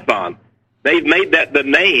Leviathan. They've made that the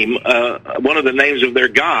name, one of the names of their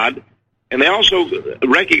god, and they also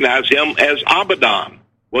recognize him as Abaddon.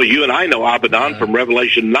 Well, you and I know Abaddon from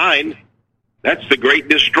Revelation 9. That's the great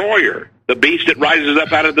destroyer, the beast that rises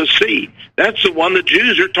up out of the sea. That's the one the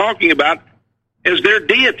Jews are talking about as their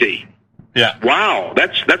deity. Yeah. Wow,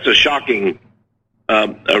 that's a shocking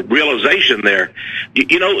realization there.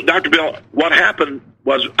 Dr. Bill, what happened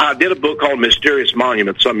was I did a book called Mysterious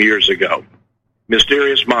Monuments some years ago.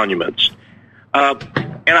 Mysterious Monuments.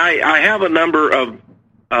 And I have a number of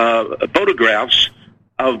photographs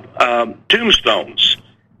of tombstones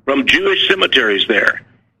from Jewish cemeteries there.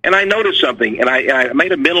 And I noticed something, and I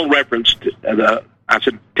made a mental reference to I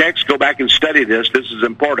said, Tex, go back and study this. This is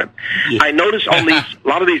important. Yeah. I noticed on a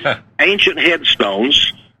lot of these ancient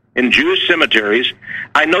headstones in Jewish cemeteries,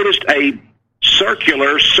 I noticed a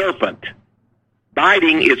circular serpent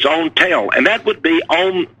biting its own tail. And that would be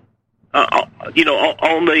on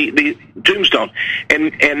on the tombstone,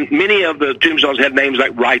 and many of the tombstones had names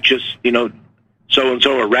like righteous, so and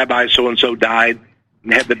so, or Rabbi so and so died,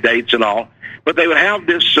 and had the dates and all. But they would have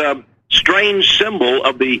this strange symbol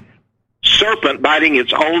of the serpent biting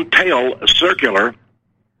its own tail, circular.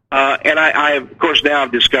 And I of course, now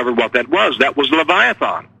I've discovered what that was. That was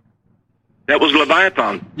Leviathan.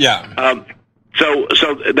 Yeah. So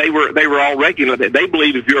they were all regular. They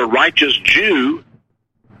believe if you're a righteous Jew,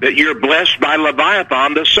 that you're blessed by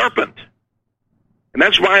Leviathan, the serpent. And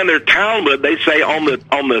that's why in their Talmud they say on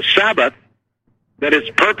the Sabbath that it's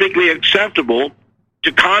perfectly acceptable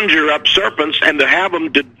to conjure up serpents and to have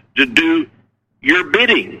them to do your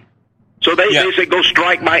bidding. So they say, go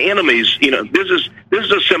strike my enemies. This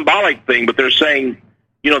is a symbolic thing, but they're saying,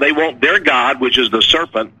 they want their God, which is the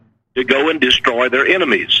serpent, to go and destroy their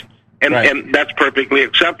enemies. And that's perfectly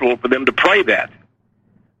acceptable for them to pray that.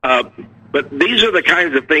 But these are the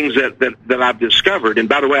kinds of things that I've discovered. And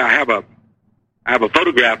by the way, I have a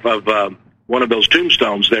photograph of one of those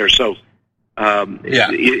tombstones there. So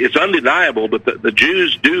it's undeniable. But the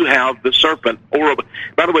Jews do have the serpent.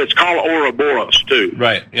 By the way, it's called Ouroboros too.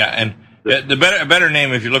 Right. Yeah. And a better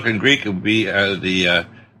name, if you look in Greek, it would be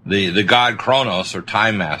the god Kronos, or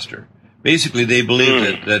time master. Basically, they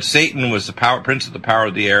believe that Satan was the prince of the power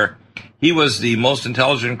of the air. He was the most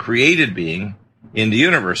intelligent created being in the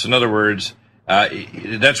universe. In other words,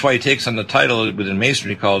 that's why he takes on the title within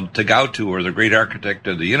Masonry called Tagautu, or the great architect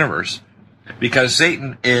of the universe, because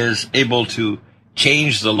Satan is able to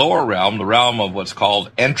change the lower realm, the realm of what's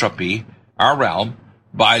called entropy, our realm,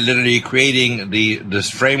 by literally creating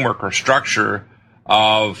this framework or structure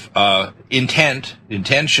of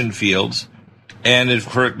intention fields. And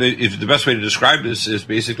if the best way to describe this is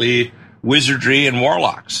basically wizardry and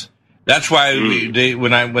warlocks. That's why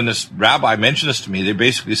when this rabbi mentioned this to me, they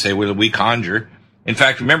basically say, well, we conjure. In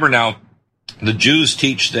fact, remember now, the Jews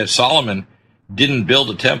teach that Solomon didn't build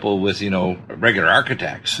a temple with, regular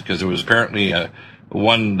architects, because there was apparently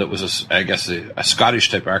one that was, a Scottish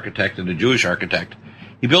type architect and a Jewish architect.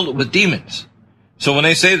 He built it with demons. So when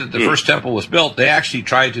they say that the first temple was built, they actually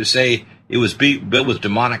try to say it was built with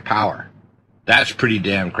demonic power. That's pretty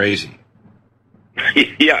damn crazy.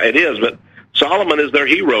 Yeah, it is, but Solomon is their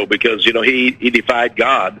hero because, he defied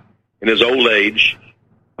God in his old age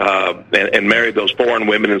and married those foreign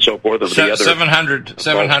women and so forth. Of the other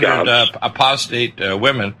 700 apostate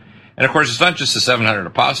women. And, of course, it's not just the 700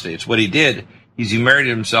 apostates. What he did is he married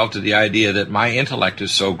himself to the idea that my intellect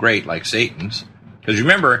is so great, like Satan's. Because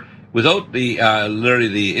remember, without literally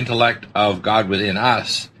the intellect of God within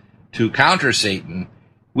us to counter Satan,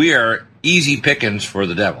 we are easy pickings for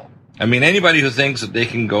the devil. I mean, anybody who thinks that they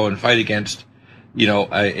can go and fight against,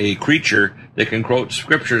 a creature that can quote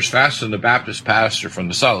scriptures faster than the Baptist pastor from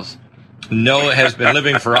the South, has been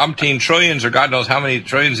living for umpteen trillions or God knows how many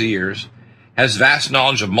trillions of years, has vast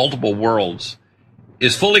knowledge of multiple worlds,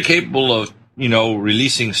 is fully capable of,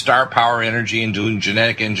 releasing star power energy and doing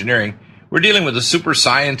genetic engineering. We're dealing with a super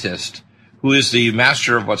scientist who is the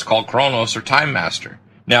master of what's called Kronos, or time master.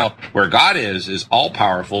 Now, where God is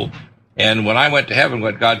all-powerful. And when I went to heaven,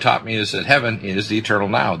 what God taught me is that heaven is the eternal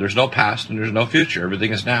now. There's no past and there's no future.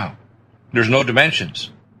 Everything is now. There's no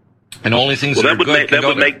dimensions. And only things that are good can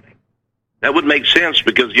go there. That would make sense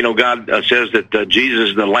because, God says that Jesus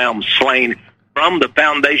is the Lamb slain from the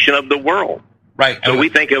foundation of the world. Right. So we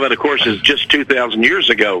think of it, of course, as just 2,000 years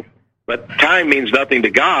ago. But time means nothing to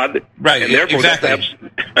God. Right, and therefore exactly.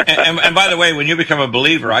 and by the way, when you become a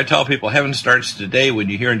believer, I tell people heaven starts today when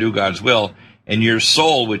you hear and do God's will, and your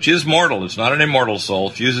soul, which is mortal, it's not an immortal soul,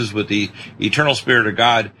 fuses with the eternal Spirit of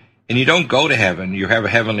God, and you don't go to heaven, you have a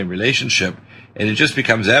heavenly relationship, and it just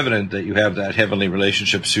becomes evident that you have that heavenly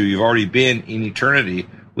relationship, so you've already been in eternity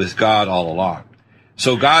with God all along.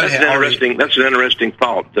 So God that's an interesting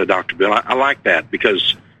thought, Dr. Bill. I like that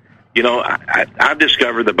because, I've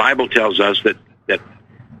discovered the Bible tells us that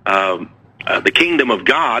the kingdom of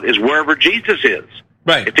God is wherever Jesus is.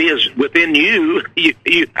 Right. If he is within you,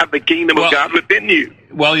 you have the kingdom of God within you.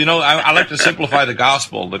 Well, I like to simplify the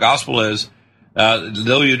gospel. The gospel is,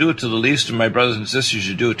 though you do it to the least of my brothers and sisters,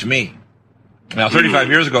 you do it to me. Now, 35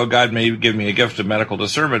 years ago, God may give me a gift of medical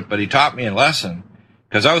discernment, but he taught me a lesson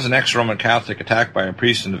because I was an ex-Roman Catholic attacked by a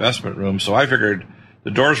priest in the vestment room, so I figured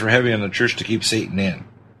the doors were heavy on the church to keep Satan in.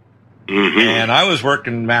 Mm-hmm. And I was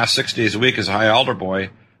working Mass 6 days a week as a high altar boy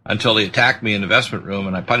until he attacked me in the vestment room,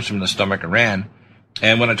 and I punched him in the stomach and ran.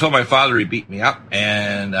 And when I told my father, he beat me up.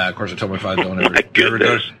 And, of course, I told my father, don't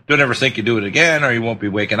ever think you do it again, or you won't be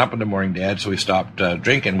waking up in the morning, Dad. So he stopped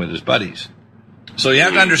drinking with his buddies. So you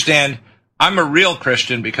have to understand, I'm a real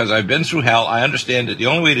Christian because I've been through hell. I understand that the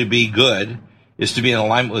only way to be good is to be in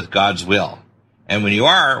alignment with God's will. And when you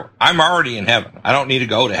are, I'm already in heaven. I don't need to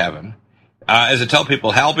go to heaven. As I tell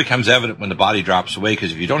people, hell becomes evident when the body drops away,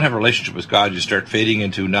 because if you don't have a relationship with God, you start fading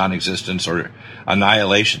into non-existence or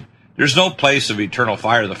annihilation. There's no place of eternal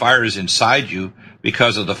fire. The fire is inside you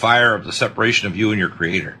because of the fire of the separation of you and your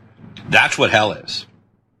Creator. That's what hell is.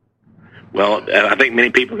 Well, I think many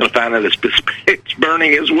people are going to find that it's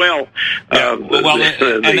burning as well. Yeah,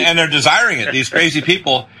 and they're desiring it, these crazy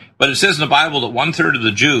people. But it says in the Bible that 1/3 of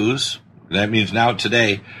the Jews, that means now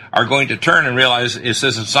today, are going to turn and realize, it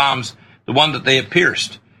says in Psalms, the one that they have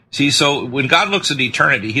pierced. See, so when God looks at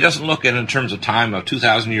eternity, he doesn't look at it in terms of time of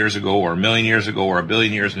 2,000 years ago or 1,000,000 years ago or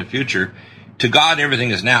 1,000,000,000 years in the future. To God,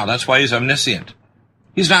 everything is now. That's why he's omniscient.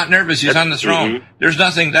 He's not nervous. He's on the throne. Mm-hmm. There's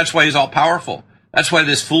nothing. That's why he's all powerful. That's why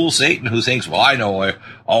this fool Satan, who thinks, well, I know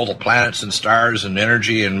all the planets and stars and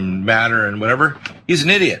energy and matter and whatever, he's an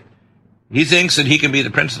idiot. He thinks that he can be the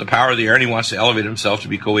prince of the power of the air, and he wants to elevate himself to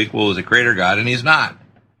be co-equal with the Creator God, and he's not.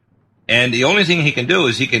 And the only thing he can do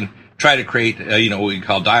is he can try to create, what we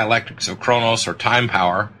call dialectics of Chronos or time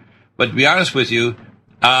power. But to be honest with you,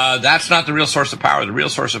 that's not the real source of power. The real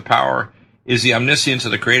source of power is the omniscience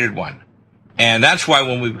of the created one. And that's why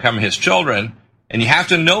when we become his children, and you have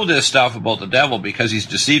to know this stuff about the devil because he's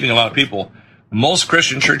deceiving a lot of people. Most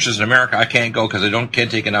Christian churches in America, I can't go because they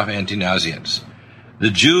can't take enough anti-Nazians. The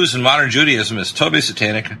Jews and modern Judaism is totally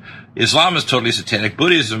satanic. Islam is totally satanic.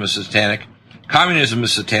 Buddhism is satanic. Communism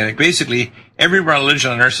is satanic. Basically, every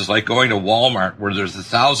religion on earth is like going to Walmart where there's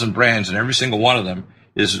 1,000 brands and every single one of them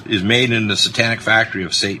is made in the satanic factory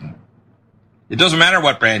of Satan. It doesn't matter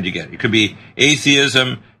what brand you get. It could be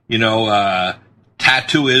atheism,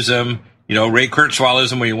 tattooism, Ray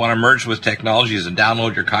Kurzweilism, where you want to merge with technologies and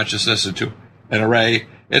download your consciousness into an array.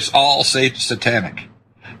 It's all satanic.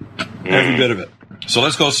 Every bit of it. So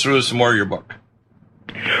let's go through some more of your book.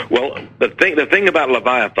 Well, the thing about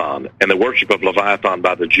Leviathan and the worship of Leviathan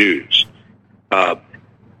by the Jews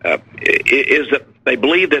is that they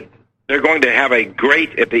believe that they're going to have a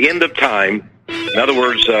great, at the end of time, in other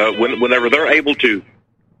words, whenever they're able to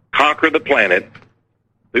conquer the planet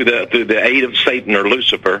through the aid of Satan or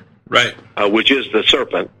Lucifer, right, which is the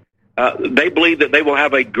serpent, they believe that they will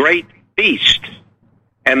have a great feast,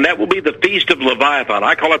 and that will be the Feast of Leviathan.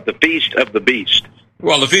 I call it the Feast of the Beast.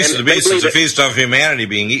 Well, the Feast of the Beast is a feast of humanity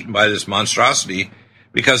being eaten by this monstrosity,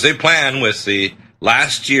 because they plan with the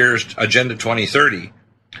last year's Agenda 2030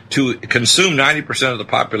 to consume 90% of the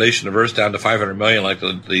population of Earth down to 500 million, like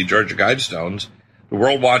the Georgia Guidestones, the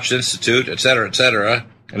World Watch Institute, et cetera,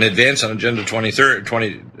 and advance on Agenda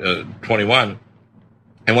 2021.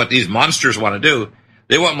 And what these monsters want to do,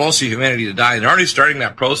 they want most of humanity to die, and they're already starting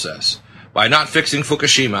that process by not fixing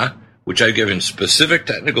Fukushima, which I've given specific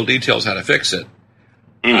technical details how to fix it.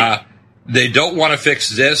 They don't want to fix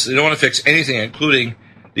this. They don't want to fix anything, including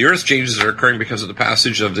the Earth changes that are occurring because of the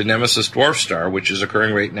passage of the Nemesis dwarf star, which is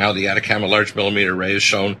occurring right now. The Atacama Large Millimeter Array has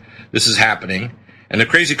shown this is happening. And the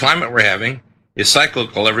crazy climate we're having is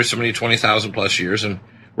cyclical every so many 20,000 plus years, and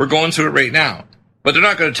we're going through it right now. But they're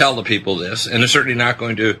not going to tell the people this, and they're certainly not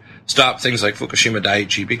going to stop things like Fukushima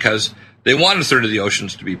Daiichi, because they want 1/3 of the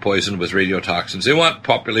oceans to be poisoned with radiotoxins. They want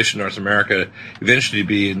population of North America eventually to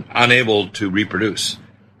be unable to reproduce.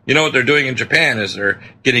 You know what they're doing in Japan is they're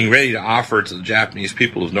getting ready to offer to the Japanese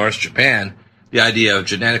people of North Japan the idea of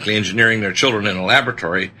genetically engineering their children in a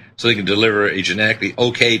laboratory so they can deliver a genetically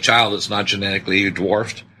okay child that's not genetically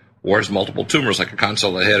dwarfed or has multiple tumors, like a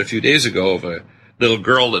consult I had a few days ago of a little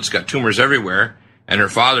girl that's got tumors everywhere, and her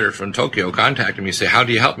father from Tokyo contacted me and said, how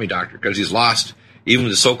do you help me, doctor? Because he's lost even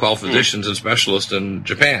the so-called physicians and specialists in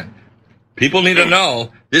Japan. People need to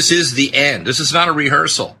know this is the end. This is not a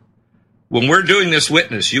rehearsal. When we're doing this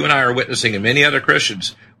witness, you and I are witnessing, and many other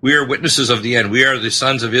Christians, we are witnesses of the end. We are the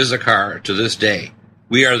sons of Issachar to this day.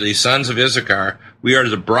 We are the sons of Issachar. We are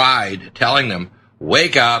the bride telling them,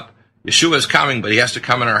 wake up, Yeshua is coming, but he has to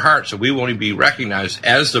come in our hearts, so we won't be recognized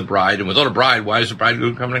as the bride. And without a bride, why is the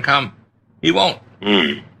bridegroom going to come? He won't.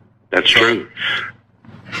 That's true.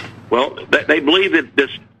 Well, they believe that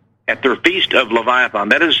this, at their Feast of Leviathan,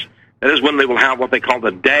 that is when they will have what they call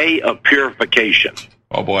the Day of Purification.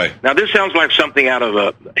 Oh, boy. Now, this sounds like something out of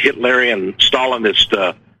a Hitlerian,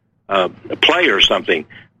 Stalinist play or something.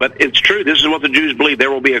 But it's true. This is what the Jews believe.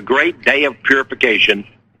 There will be a great day of purification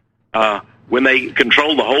when they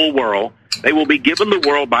control the whole world. They will be given the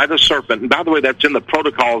world by the serpent. And by the way, that's in the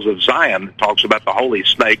Protocols of Zion. It talks about the holy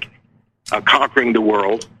snake conquering the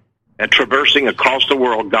world and traversing across the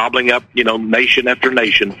world, gobbling up, nation after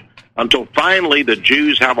nation, until finally the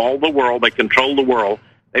Jews have all the world. They control the world.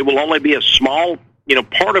 They will only be a small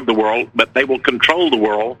part of the world, but they will control the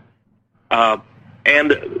world.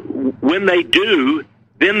 And when they do,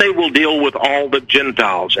 then they will deal with all the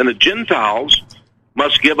Gentiles. And the Gentiles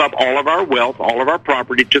must give up all of our wealth, all of our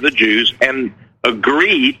property to the Jews and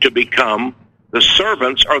agree to become the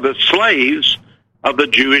servants or the slaves of the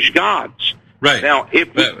Jewish gods. Right. Now,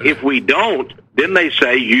 if we don't, then they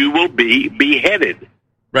say you will be beheaded.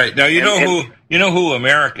 Right. Now, you know who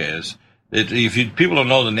America is. If people don't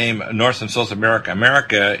know the name North and South America,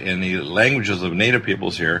 America in the languages of native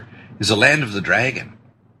peoples here is the land of the dragon.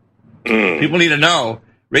 People need to know.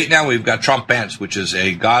 Right now we've got trumpets, which is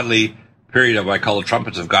a godly period of, I call the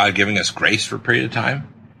trumpets of God, giving us grace for a period of time.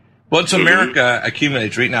 Once America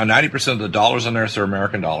accumulates, right now 90% of the dollars on earth are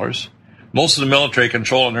American dollars. Most of the military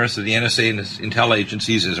control on earth of the NSA and its intel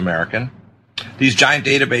agencies is American. These giant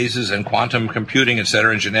databases and quantum computing, et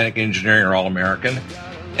cetera, and genetic engineering are all American.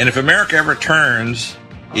 And if America ever turns,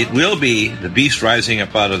 it will be the beast rising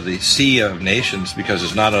up out of the sea of nations because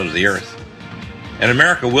it's not out of the earth. And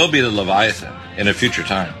America will be the Leviathan in a future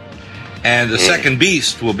time. And the second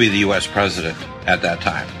beast will be the U.S. president at that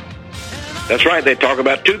time. That's right. They talk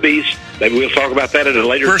about two beasts. Maybe we'll talk about that at a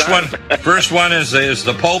later time. First one is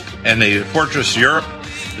the Pope and the Fortress Europe.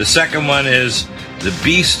 The second one is the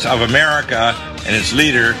beast of America and its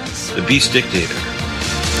leader, the beast dictator.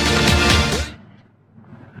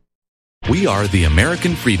 We are the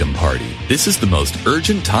American Freedom Party. This is the most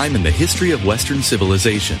urgent time in the history of Western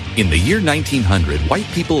civilization. In the year 1900, white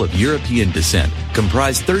people of European descent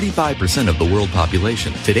comprised 35% of the world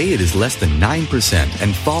population. Today it is less than 9%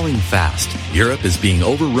 and falling fast. Europe is being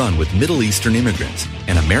overrun with Middle Eastern immigrants,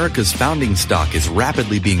 and America's founding stock is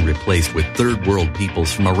rapidly being replaced with third world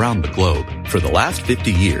peoples from around the globe. For the last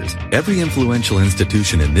 50 years, every influential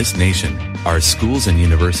institution in this nation, our schools and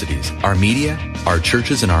universities, our media, our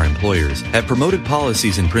churches, and our employers have promoted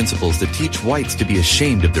policies and principles that teach whites to be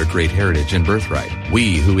ashamed of their great heritage and birthright.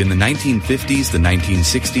 We, who in the 1950s, the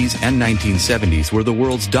 1960s, and 1970s were the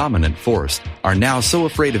world's dominant force, are now so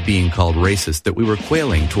afraid of being called racist that we were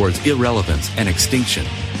quailing towards irrelevance and extinction.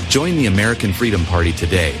 Join the American Freedom Party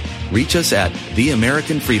today. Reach us at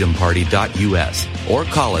theamericanfreedomparty.us or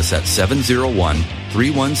call us at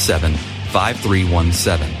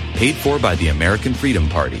 701-317-5317. Paid for by the American Freedom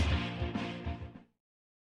Party.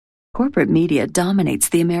 Corporate media dominates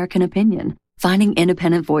the American opinion. Finding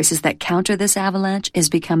independent voices that counter this avalanche is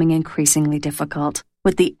becoming increasingly difficult.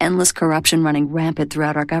 With the endless corruption running rampant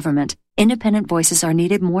throughout our government, independent voices are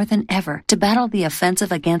needed more than ever to battle the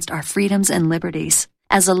offensive against our freedoms and liberties.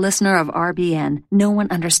 As a listener of RBN, no one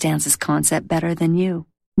understands this concept better than you.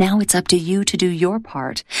 Now it's up to you to do your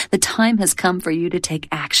part. The time has come for you to take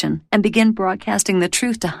action and begin broadcasting the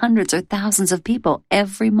truth to hundreds or thousands of people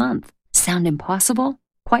every month. Sound impossible?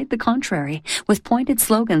 Quite the contrary. With pointed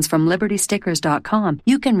slogans from LibertyStickers.com,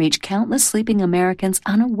 you can reach countless sleeping Americans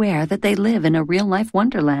unaware that they live in a real-life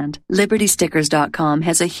wonderland. LibertyStickers.com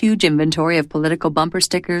has a huge inventory of political bumper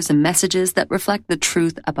stickers and messages that reflect the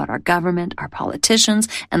truth about our government, our politicians,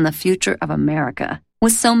 and the future of America.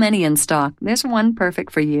 With so many in stock, there's one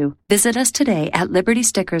perfect for you. Visit us today at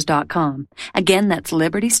LibertyStickers.com. Again, that's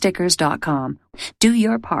LibertyStickers.com. Do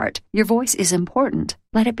your part. Your voice is important.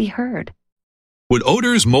 Let it be heard. Would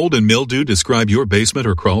odors, mold, and mildew describe your basement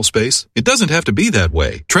or crawl space? It doesn't have to be that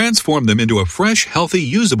way. Transform them into a fresh, healthy,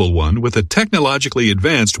 usable one with the technologically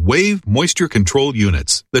advanced Wave Moisture Control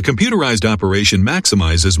Units. The computerized operation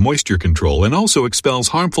maximizes moisture control and also expels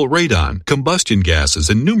harmful radon, combustion gases,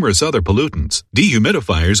 and numerous other pollutants.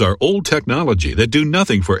 Dehumidifiers are old technology that do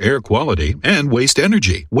nothing for air quality and waste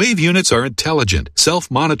energy. Wave units are intelligent,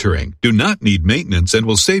 self-monitoring, do not need maintenance, and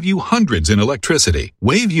will save you hundreds in electricity.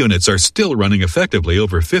 Wave units are still running effectively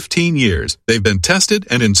over 15 years. They've been tested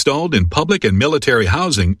and installed in public and military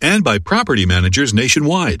housing and by property managers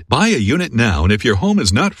nationwide. Buy a unit now, and if your home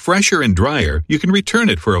is not fresher and drier, you can return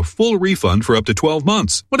it for a full refund for up to 12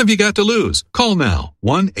 months. What have you got to lose? Call now.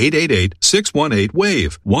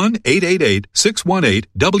 1-888-618-WAVE.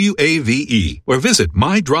 1-888-618-WAVE. Or visit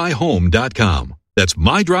mydryhome.com. That's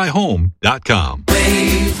mydryhome.com.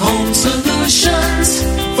 Wave Home Solutions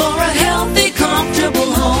for a healthy,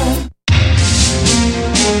 comfortable home.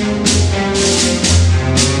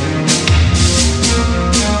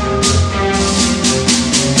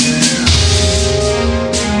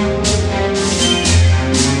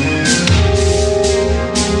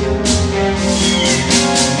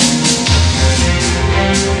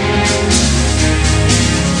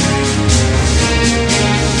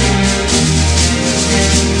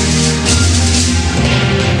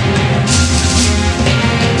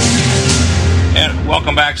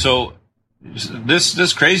 Welcome back. So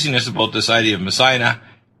this craziness about this idea of Messiah,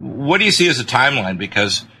 what do you see as a timeline?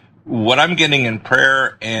 Because what I'm getting in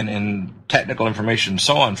prayer and in technical information and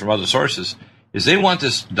so on from other sources is they want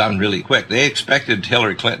this done really quick. They expected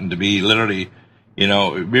Hillary Clinton to be literally,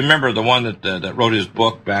 remember the one that wrote his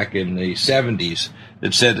book back in the 70s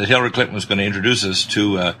that said that Hillary Clinton was going to introduce us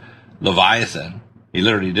to Leviathan. He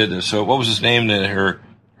literally did this. So what was his name, her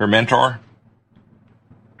mentor?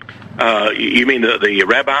 You mean the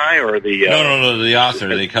rabbi or the... No, the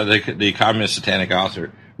author, the communist satanic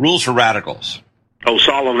author. Rules for Radicals. Oh,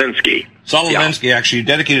 Saul Alinsky. Saul Alinsky actually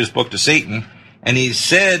dedicated his book to Satan, and he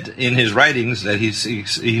said in his writings that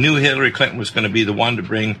he knew Hillary Clinton was going to be the one to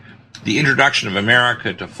bring the introduction of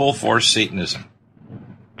America to full-force Satanism.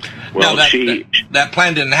 Well, now, that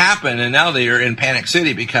plan didn't happen, and now they are in Panic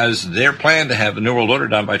City because their plan to have the New World Order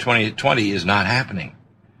done by 2020 is not happening.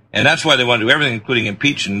 And that's why they want to do everything, including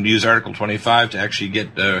impeach and use Article 25 to actually get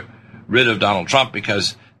rid of Donald Trump,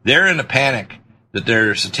 because they're in a panic that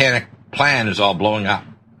their satanic plan is all blowing up.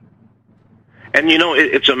 And,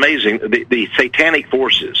 it's amazing, the satanic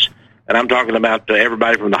forces, and I'm talking about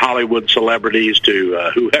everybody from the Hollywood celebrities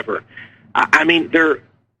to whoever. I mean, their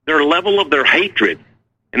level of their hatred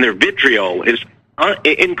and their vitriol is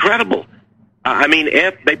incredible. I mean,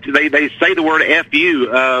 they say the word F-U,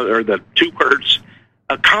 or the two words,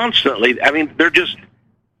 constantly. I mean, they're just...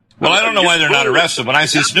 Well, I don't know why they're not arrested. When I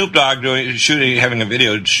see Snoop Dogg having a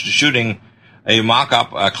video shooting a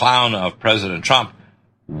mock-up clown of President Trump,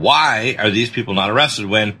 why are these people not arrested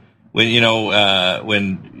when they say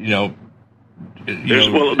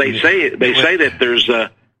that there's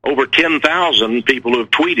over 10,000 people who have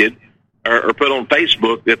tweeted or put on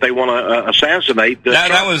Facebook that they want to assassinate.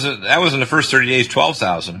 That was in the first 30 days,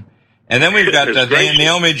 12,000. And then we've got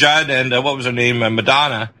Naomi Judd and what was her name,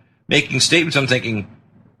 Madonna, making statements. I'm thinking,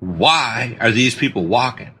 why are these people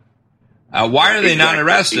walking? Why are they not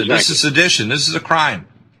arrested? Exactly. This is sedition. This is a crime.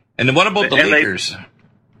 And then what about the leakers?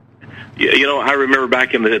 I remember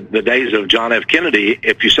back in the days of John F. Kennedy,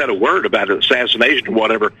 if you said a word about an assassination or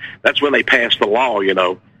whatever, that's when they passed the law,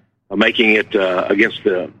 making it against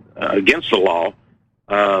the law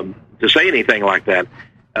to say anything like that,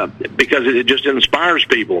 because it just inspires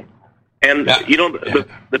people. And,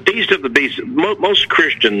 the Feast of the Beast, most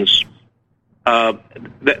Christians,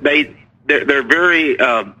 they're very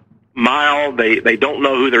mild. They don't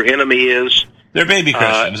know who their enemy is. They're baby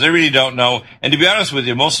Christians. They really don't know. And to be honest with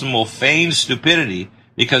you, most of them will feign stupidity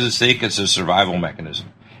because it's a survival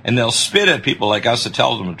mechanism. And they'll spit at people like us that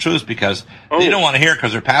tell them the truth because they don't want to hear it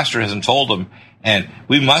because their pastor hasn't told them. And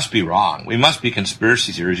we must be wrong. We must be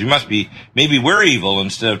conspiracy theories. Maybe we're evil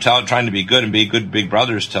instead of trying to be good and be good big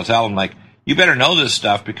brothers to tell them, like, you better know this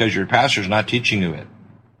stuff because your pastor's not teaching you it.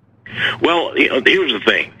 Well, here's the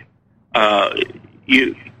thing.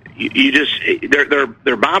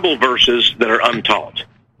 They're Bible verses that are untaught.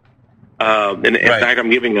 In fact, I'm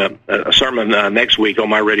giving a sermon next week on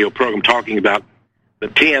my radio program talking about the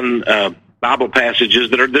 10 Bible passages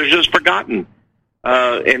they're just forgotten.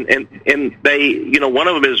 And they, one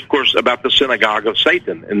of them is, of course, about the synagogue of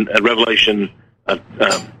Satan in Revelation.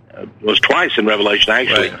 Was twice in Revelation,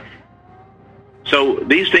 actually. Right. So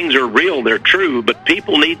these things are real, they're true, but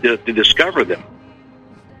people need to discover them.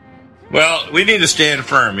 Well, we need to stand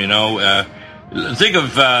firm, Think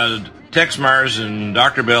of Tex Mars and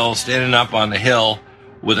Dr. Bill standing up on the hill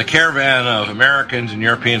with a caravan of Americans and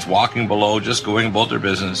Europeans walking below, just going about their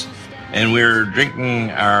business. And we're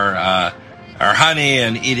drinking our honey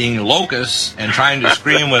and eating locusts and trying to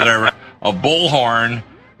scream with a bullhorn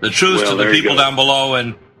the truth to the people down below.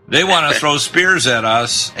 And they want to throw spears at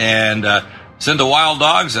us and send the wild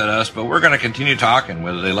dogs at us, but we're going to continue talking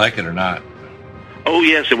whether they like it or not. Oh,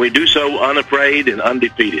 yes, and we do so unafraid and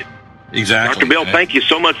undefeated. Exactly. Dr. Bill, thank you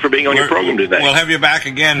so much for being on your program today. We'll have you back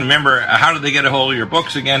again. Remember, how do they get a hold of your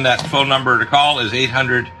books again? That phone number to call is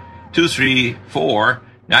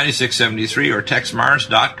 800-234-9673 or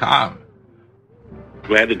textmars.com.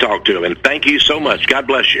 Glad to talk to him, and thank you so much. God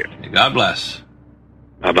bless you. God bless.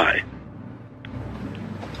 Bye-bye.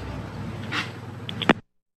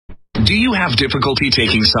 Do you have difficulty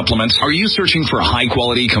taking supplements? Are you searching for a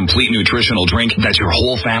high-quality, complete nutritional drink that your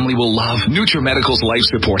whole family will love? Nutrimedical's Life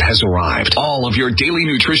Support has arrived. All of your daily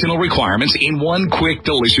nutritional requirements in one quick,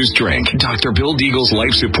 delicious drink. Dr. Bill Deagle's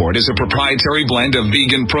Life Support is a proprietary blend of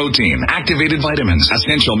vegan protein, activated vitamins,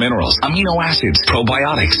 essential minerals, amino acids,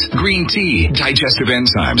 probiotics, green tea, digestive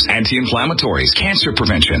enzymes, anti-inflammatories, cancer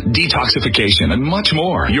prevention, detoxification, and much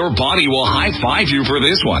more. Your body will high-five you for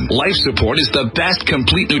this one. Life Support is the best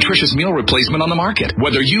complete nutritious meal meal replacement on the market.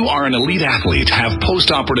 Whether you are an elite athlete, have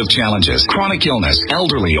post-operative challenges, chronic illness,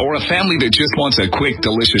 elderly, or a family that just wants a quick,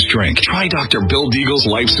 delicious drink, try Dr. Bill Deagle's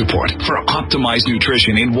Life Support for optimized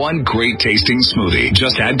nutrition in one great tasting smoothie.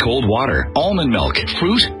 Just add cold water, almond milk,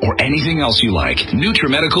 fruit, or anything else you like.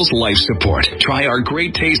 Nutrimedical's Life Support. Try our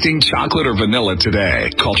great tasting chocolate or vanilla today.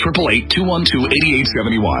 Call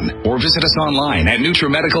 888-212-8871 or visit us online at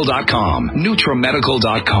Nutrimedical.com.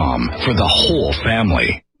 Nutrimedical.com for the whole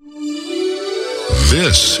family.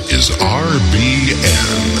 This is RBN,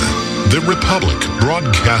 the Republic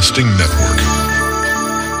Broadcasting Network.